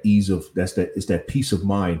it's that it's that peace of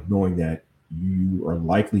mind knowing that you are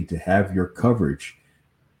likely to have your coverage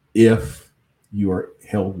if you are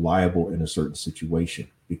held liable in a certain situation,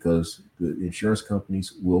 because the insurance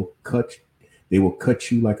companies will cut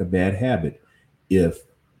you like a bad habit if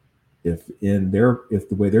the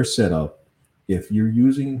way they're set up, if you're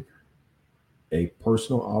using a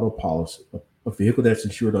personal auto policy, a vehicle that's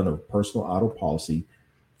insured under a personal auto policy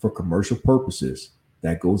for commercial purposes,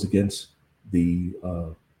 that goes against the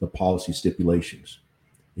policy stipulations,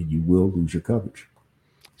 and you will lose your coverage.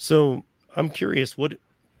 So I'm curious, what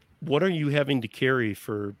are you having to carry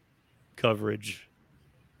for coverage?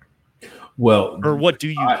 Well, or what do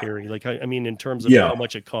you carry? Like, I mean, in terms of how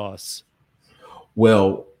much it costs.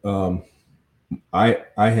 Well, I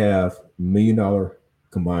have $1 million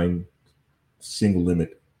combined single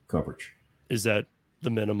limit coverage. Is that the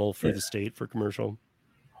minimal for the state for commercial?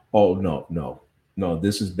 Oh, no.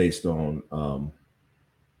 This is based on,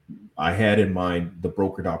 I had in mind the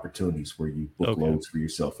brokered opportunities where you book loads for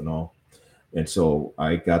yourself and all. And so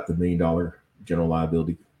I got the $1 million general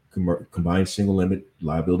liability combined single limit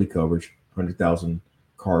liability coverage, 100,000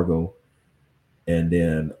 cargo, and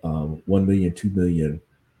then 1 million, 2 million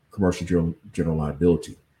commercial general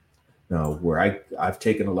liability. Now, where I've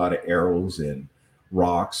taken a lot of arrows and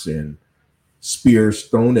rocks and spears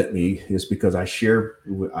thrown at me is because I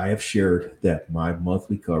have shared that my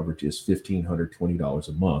monthly coverage is $1,520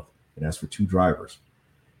 a month, and that's for 2 drivers.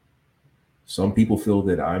 Some people feel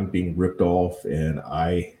that I'm being ripped off, and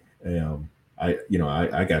I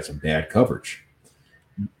got some bad coverage,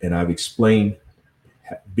 and I've explained,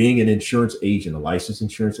 being an insurance agent, a licensed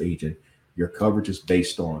insurance agent, your coverage is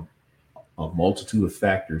based on a multitude of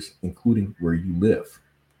factors, including where you live.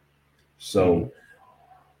 So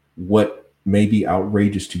what may be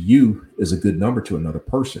outrageous to you is a good number to another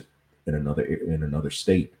person in another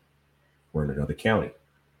state or in another county.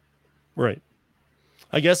 Right.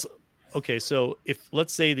 I guess, okay, so if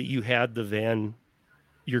let's say that you had the van,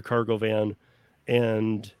 your cargo van,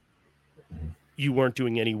 and you weren't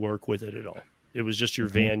doing any work with it at all. It was just your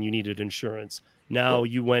van, you needed insurance. Now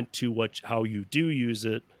you went to how you do use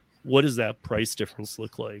it. What does that price difference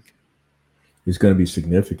look like? It's going to be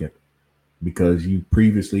significant because you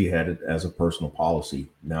previously had it as a personal policy.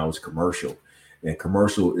 Now it's commercial, and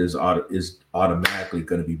commercial is automatically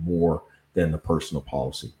going to be more than the personal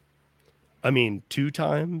policy. I mean, 2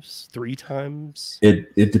 times, 3 times.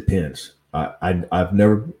 It depends. I've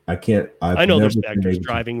never. I can't. I know there's factors,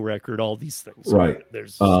 driving record, all these things. Right.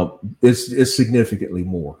 There's. It's significantly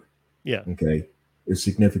more. Yeah. Okay. It's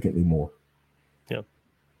significantly more. Yeah.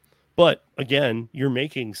 But again, you're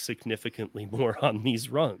making significantly more on these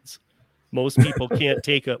runs. Most people can't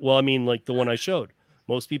take like the one I showed.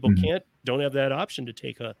 Most people don't have that option to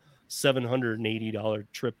take a $780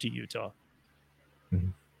 trip to Utah.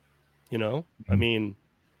 You know, I mean,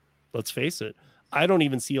 let's face it. I don't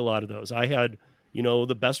even see a lot of those. I had,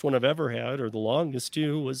 the best one I've ever had, or the longest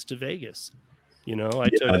too, was to Vegas. I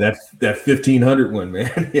took that 1,500 one,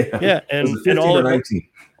 man. Yeah, and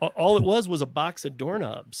all it was a box of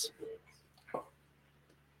doorknobs.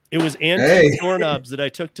 It was antique doorknobs that I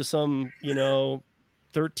took to some, $13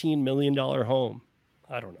 million home.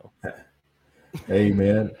 I don't know. Hey,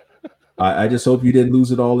 man. I just hope you didn't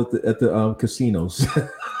lose it all at the casinos.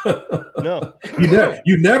 No,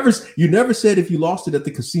 you never said if you lost it at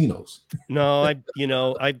the casinos. No,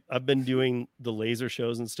 I've been doing the laser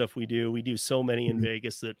shows and stuff. We do so many in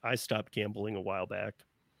Vegas that I stopped gambling a while back.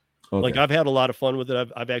 Okay. Like I've had a lot of fun with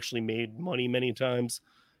it. I've actually made money many times,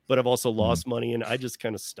 but I've also lost money, and I just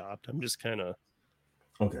kind of stopped. I'm just kind of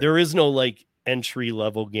There is no like entry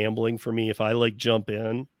level gambling for me. If I like jump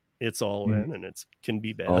in, it's all in, and it can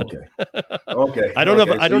be bad. Okay. I don't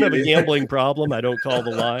have a gambling problem. I don't call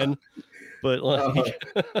the line, but like,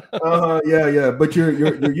 yeah. But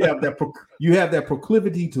you have that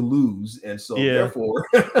proclivity to lose, and so therefore,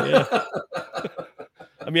 I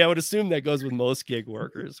mean, I would assume that goes with most gig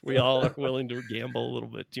workers. We all are willing to gamble a little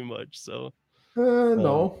bit too much. So,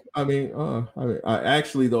 no, I mean, I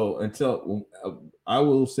actually though, until I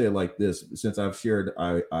will say it like this, since I've shared,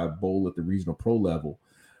 I bowl at the regional pro level.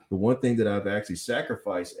 The one thing that I've actually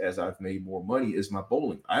sacrificed as I've made more money is my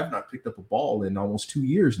bowling. I have not picked up a ball in almost 2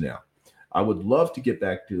 years now. I would love to get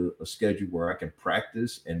back to a schedule where I can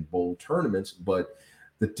practice and bowl tournaments, but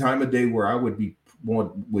the time of day where I would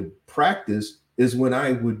practice is when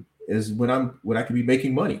I could be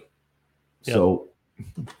making money. Yep. So,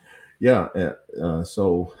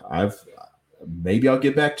 so maybe I'll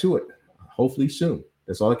get back to it. Hopefully soon.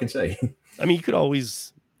 That's all I can say. I mean, you could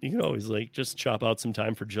always like just chop out some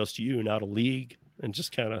time for just you, not a league, and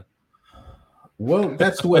just kind of. Well,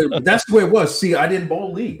 that's the way it was. See, I didn't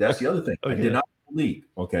bowl league. That's the other thing. I did not bowl league.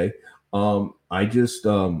 Okay. I just,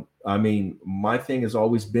 I mean, my thing has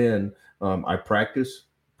always been, I practice,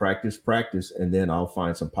 and then I'll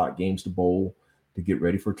find some pot games to bowl to get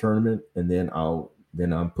ready for a tournament, and then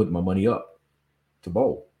I'm putting my money up to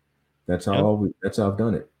bowl. That's how I've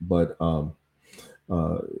done it. But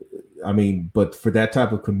I mean, but for that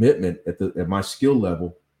type of commitment at my skill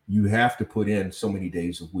level, you have to put in so many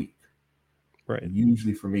days a week. Right.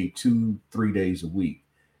 Usually for me, 2-3 days a week,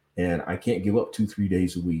 and I can't give up 2-3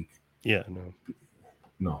 days a week. Yeah,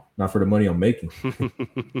 no, not for the money I'm making.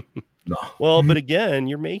 No. Well, but again,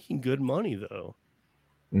 you're making good money though.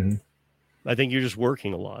 I think you're just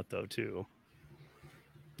working a lot though too.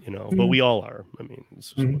 But we all are. I mean,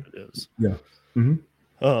 this is what it is. Yeah.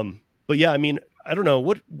 But yeah, I mean, I don't know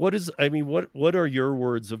what are your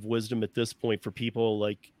words of wisdom at this point for people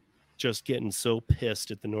like just getting so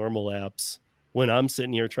pissed at the normal apps when I'm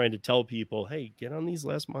sitting here trying to tell people, hey, get on these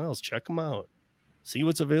last miles, check them out, see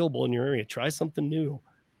what's available in your area, try something new,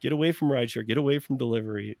 get away from rideshare, get away from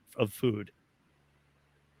delivery of food.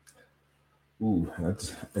 Ooh,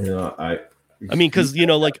 that's I mean, because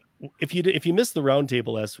like if you missed the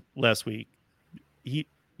roundtable last week,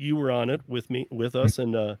 you were on it with us,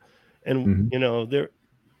 and there,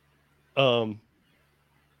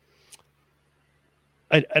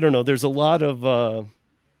 I don't know. There's a lot of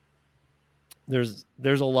there's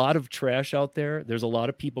a lot of trash out there. There's a lot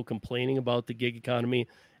of people complaining about the gig economy,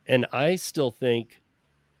 and I still think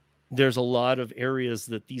there's a lot of areas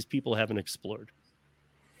that these people haven't explored.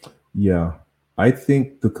 Yeah, I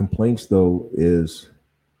think the complaints though is,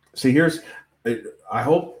 I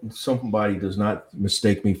hope somebody does not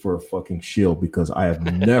mistake me for a fucking shill, because I have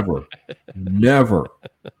never,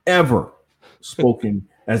 ever spoken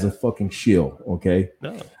as a fucking shill. Okay.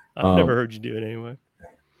 No, I've never heard you do it anyway.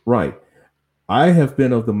 Right. I have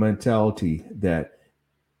been of the mentality that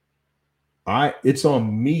it's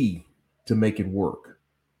on me to make it work.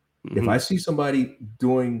 If I see somebody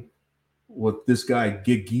doing what this guy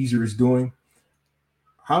Gig Geezer is doing,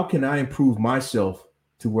 how can I improve myself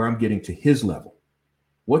to where I'm getting to his level?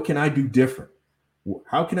 What can I do different?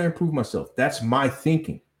 How can I improve myself? That's my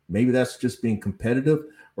thinking. Maybe that's just being competitive,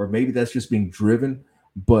 or maybe that's just being driven.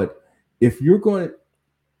 But if you're going to,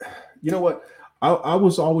 you know what? I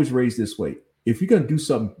was always raised this way. If you're going to do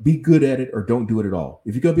something, be good at it or don't do it at all.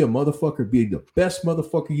 If you're going to be a motherfucker, be the best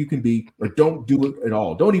motherfucker you can be, or don't do it at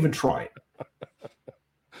all. Don't even try it.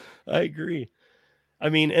 I agree. I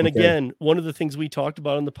mean, and again, one of the things we talked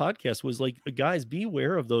about on the podcast was like, guys, be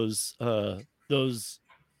aware of those videos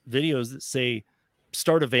that say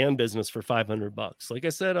start a van business for $500. Like I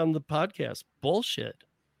said on the podcast, bullshit.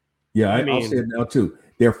 Yeah, I'll say it now too.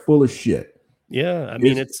 They're full of shit. Yeah, I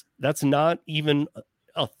mean, that's not even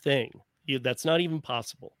a thing. That's not even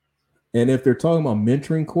possible. And if they're talking about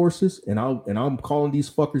mentoring courses, and I'm calling these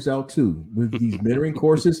fuckers out too with these mentoring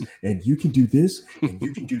courses, and you can do this and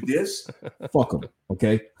you can do this, fuck them.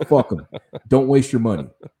 Okay, fuck them. Don't waste your money,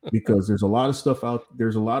 because there's a lot of stuff out.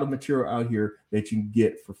 There's a lot of material out here that you can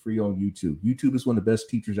get for free on YouTube. YouTube is one of the best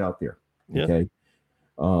teachers out there. Okay.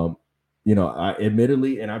 Yeah. You know, I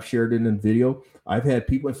admittedly, and I've shared it in video, I've had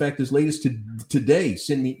people, in fact, as late as today,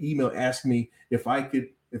 send me email, ask me if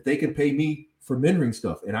they can pay me for mentoring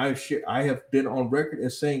stuff. And I have been on record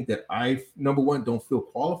as saying that I, number one, don't feel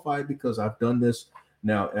qualified, because I've done this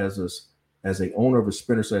now as a owner of a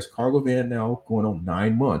sprinter/cargo van now going on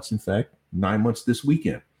 9 months. In fact, 9 months this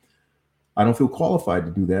weekend. I don't feel qualified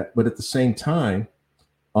to do that. But at the same time,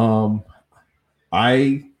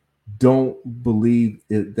 I don't believe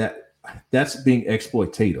that that's being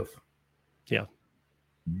exploitative. Yeah.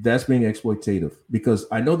 That's being exploitative, because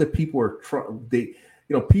I know that people are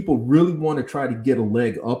people really want to try to get a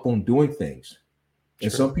leg up on doing things.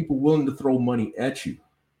 And some people willing to throw money at you.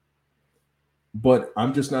 But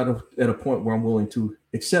I'm just not at a point where I'm willing to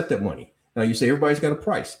accept that money. Now, you say everybody's got a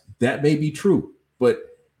price. That may be true,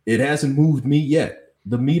 but it hasn't moved me yet.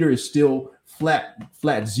 The meter is still flat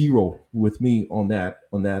zero with me on that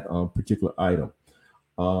particular item.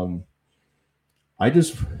 I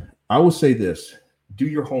will say this: do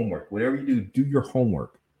your homework. Whatever you do your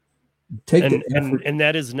homework. Take the effort. And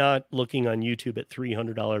that is not looking on YouTube at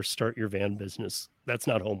 $300. Start your van business. That's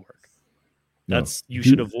not homework. That's you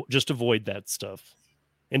should just avoid that stuff.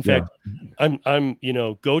 In fact, I'm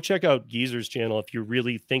go check out Geezer's channel if you're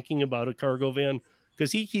really thinking about a cargo van,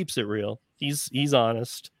 because he keeps it real. He's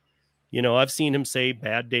honest. I've seen him say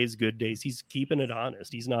bad days, good days. He's keeping it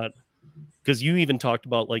honest. He's not, because you even talked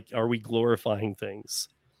about, like, are we glorifying things?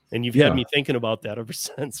 And you've had me thinking about that ever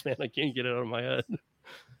since, man. I can't get it out of my head.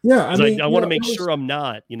 Yeah, I want to make sure I'm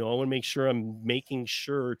not. I want to make sure I'm making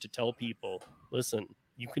sure to tell people, listen,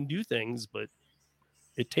 you can do things, but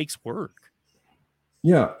it takes work.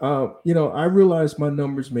 Yeah, I realize my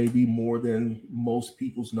numbers may be more than most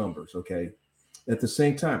people's numbers. Okay, at the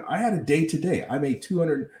same time, I had a day today. I made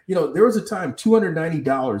 $200. There was a time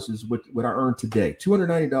 $290 is what I earned today.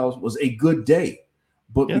 $290 was a good day,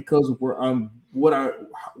 but because of where I'm,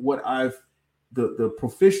 the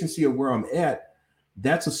proficiency of where I'm at,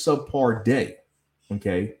 that's a subpar day.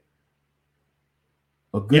 Okay.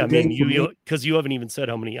 A good day. Because you haven't even said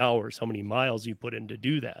how many hours, how many miles you put in to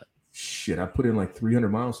do that. Shit, I put in like 300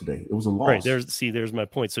 miles today. It was a loss. Right. There's my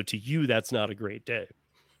point. So to you, that's not a great day.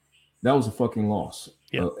 That was a fucking loss.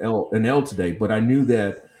 Yeah. An L today. But I knew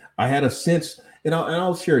that I had a sense, and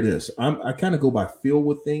I'll share this. I kind of go by feel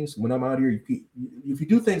with things when I'm out here. If you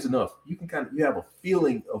do things enough, you have a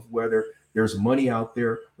feeling of whether there's money out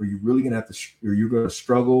there, or you're really gonna have to, or you're gonna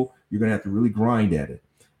struggle. You're gonna have to really grind at it.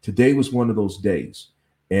 Today was one of those days,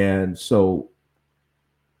 and so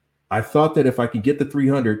I thought that if I could get the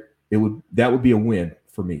 300, that would be a win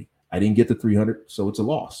for me. I didn't get the 300, so it's a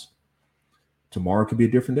loss. Tomorrow could be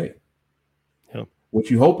a different day. Yeah. What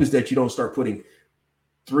you hope is that you don't start putting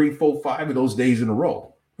 3, 4, 5 of those days in a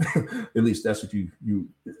row. At least that's what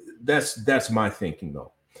that's my thinking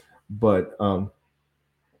though. But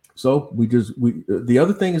so the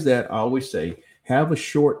other thing is that I always say, have a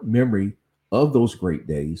short memory of those great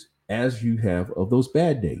days as you have of those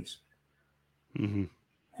bad days. Mm-hmm.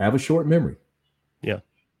 Have a short memory. Yeah.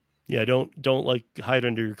 Yeah. Don't like hide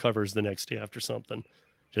under your covers the next day after something.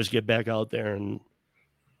 Just get back out there, and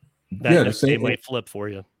that next day might flip for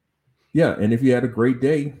you. Yeah. And if you had a great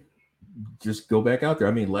day, just go back out there.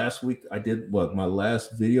 I mean, last week I did my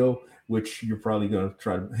last video, which you're probably going to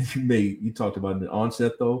try to, you talked about in the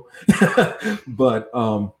onset though. But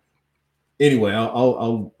anyway,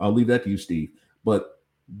 I'll leave that to you, Steve. But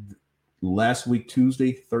last week,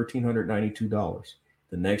 Tuesday, $1,392.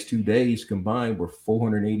 The next 2 days combined were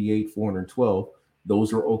 $488, $412.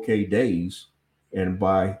 Those are okay days. And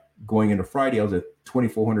by going into Friday, I was at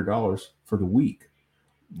 $2,400 for the week.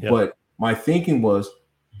 Yep. But my thinking was,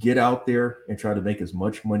 get out there and try to make as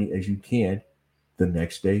much money as you can the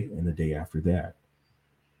next day and the day after that.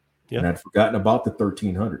 Yeah. And I'd forgotten about the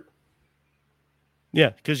 1,300. Yeah,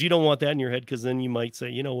 because you don't want that in your head, because then you might say,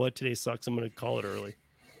 you know what, today sucks, I'm going to call it early.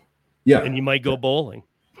 Yeah. And you might go bowling.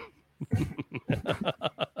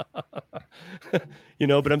 You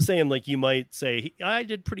know, but I'm saying, like, you might say, I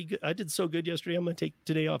did pretty good. I did so good yesterday, I'm going to take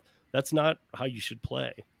today off. That's not how you should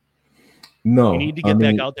play. No. You need to get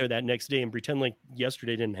back out there that next day and pretend like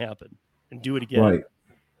yesterday didn't happen and do it again. Right.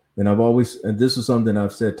 And and this is something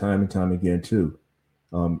I've said time and time again too.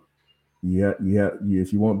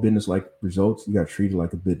 If you want business like results, you got to treat it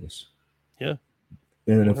like a business. Yeah.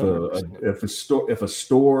 And if a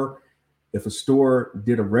store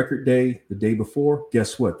did a record day the day before,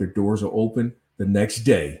 guess what? Their doors are open the next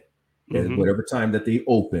day at whatever time that they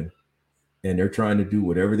open, and they're trying to do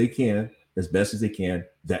whatever they can as best as they can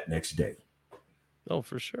that next day. Oh,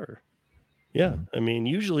 for sure. Yeah. I mean,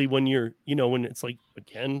 usually when you're, when it's like,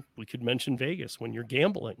 again, we could mention Vegas, when you're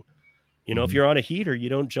gambling, if you're on a heater, you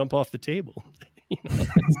don't jump off the table.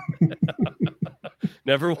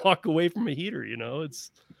 Never walk away from a heater,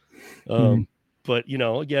 it's, but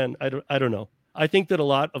again, I don't know. I think that a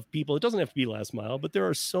lot of people, it doesn't have to be last mile, but there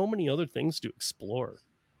are so many other things to explore.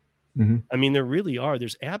 I mean, there really are.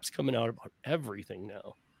 There's apps coming out about everything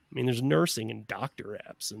now. I mean, there's nursing and doctor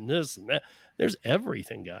apps and this and that. There's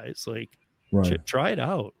everything, guys. Like, try it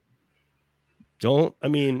out. It's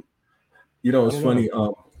funny.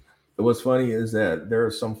 What's funny is that there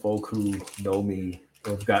are some folk who know me,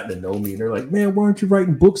 or have gotten to know me, and they're like, man, why aren't you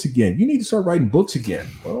writing books again? You need to start writing books again.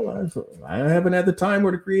 Well, I haven't had the time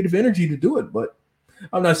or the creative energy to do it, but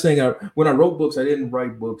I'm not saying when I wrote books, I didn't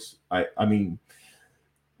write books. I mean,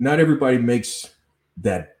 not everybody makes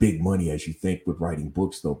that big money as you think with writing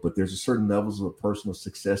books, though. But there's a certain levels of personal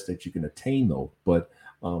success that you can attain, though. But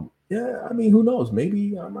yeah, I mean, who knows?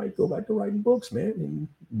 Maybe I might go back to writing books, man,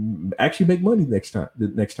 and actually make money the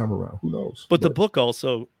next time around. Who knows? But the book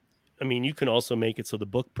also, I mean, you can also make it so the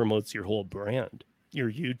book promotes your whole brand, your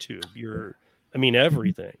YouTube,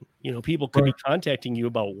 everything. People could be contacting you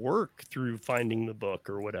about work through finding the book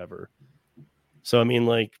or whatever. So, I mean,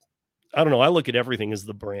 like, I don't know. I look at everything as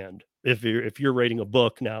the brand. If you're writing a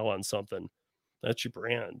book now on something, that's your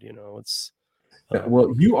brand. It's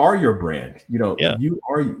well, you are your brand. Yeah. You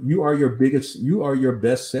are your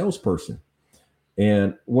best salesperson.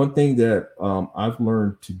 And one thing that I've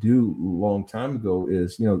learned to do a long time ago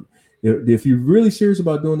is, if you're really serious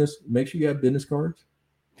about doing this, make sure you have business cards.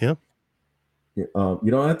 Yeah. You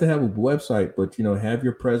don't have to have a website, but have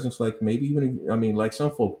your presence. Like maybe even, like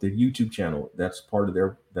some folk, the YouTube channel, that's a part of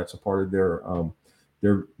their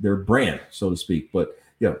brand, so to speak. But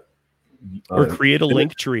yeah, or create a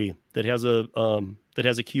link tree that has a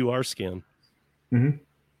QR scan. Mm-hmm.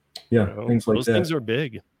 Yeah, things like those that. Things are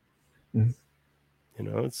big. Mm-hmm.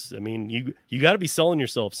 You got to be selling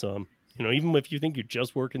yourself some. Even if you think you're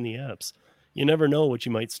just working the apps, you never know what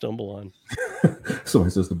you might stumble on.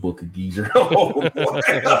 Somebody says the book of geezer. Oh,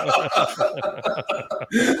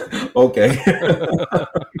 okay.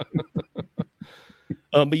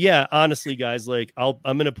 But yeah, honestly, guys, like I'm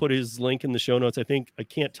going to put his link in the show notes. I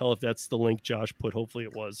can't tell if that's the link Josh put. Hopefully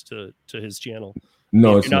it was to his channel.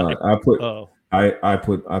 No, it's not. I put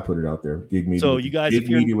it out there. Gig Media. So you guys,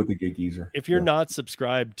 with the Gig Geezer. If you're not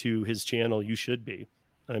subscribed to his channel, you should be.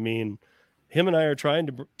 I mean, him and I are trying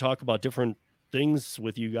to talk about different things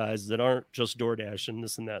with you guys that aren't just DoorDash and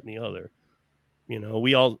this and that and the other.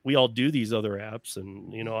 We all do these other apps,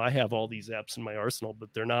 and I have all these apps in my arsenal,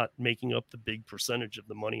 but they're not making up the big percentage of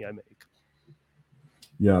the money I make.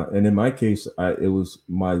 Yeah, and in my case,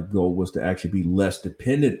 my goal was to actually be less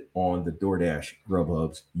dependent on the DoorDash,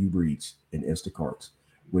 Grubhubs, Uber Eats, and Instacarts,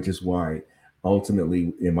 which is why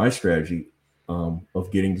ultimately in my strategy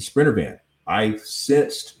of getting the Sprinter van, I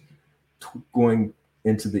sensed going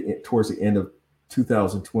towards the end of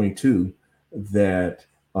 2022 that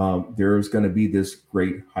there is going to be this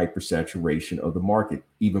great hypersaturation of the market,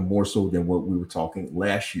 even more so than what we were talking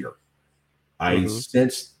last year. I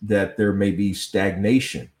sensed that there may be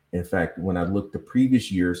stagnation. In fact, when I looked at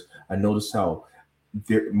previous years, I noticed how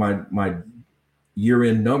my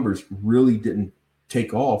year-end numbers really didn't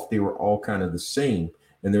take off. They were all kind of the same.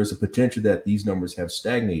 And there's a potential that these numbers have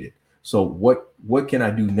stagnated. So what can I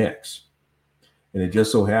do next? And it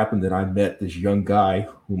just so happened that I met this young guy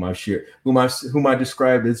whom I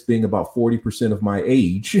described as being about 40% of my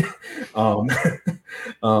age.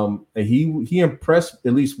 And he impressed,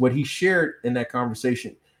 at least what he shared in that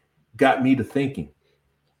conversation got me to thinking.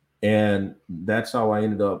 And that's how I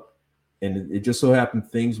ended up. And it just so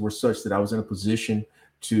happened things were such that I was in a position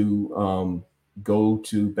to go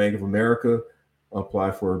to Bank of America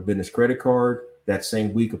apply for a business credit card. That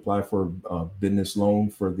same week, apply for a business loan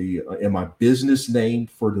for the in my business name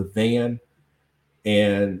for the van,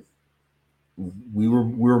 and we were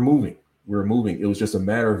moving. We were moving. It was just a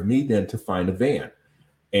matter of me then to find a van,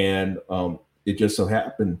 and it just so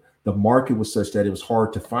happened the market was such that it was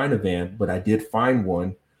hard to find a van, but I did find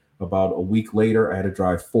one. About a week later, I had to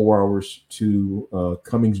drive 4 hours to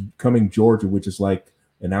Cumming, Georgia, which is like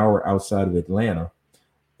an hour outside of Atlanta,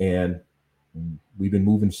 and we've been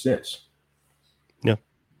moving since. Yeah.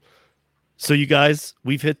 So you guys,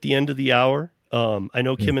 we've hit the end of the hour. I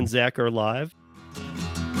know Kim and Zach are live.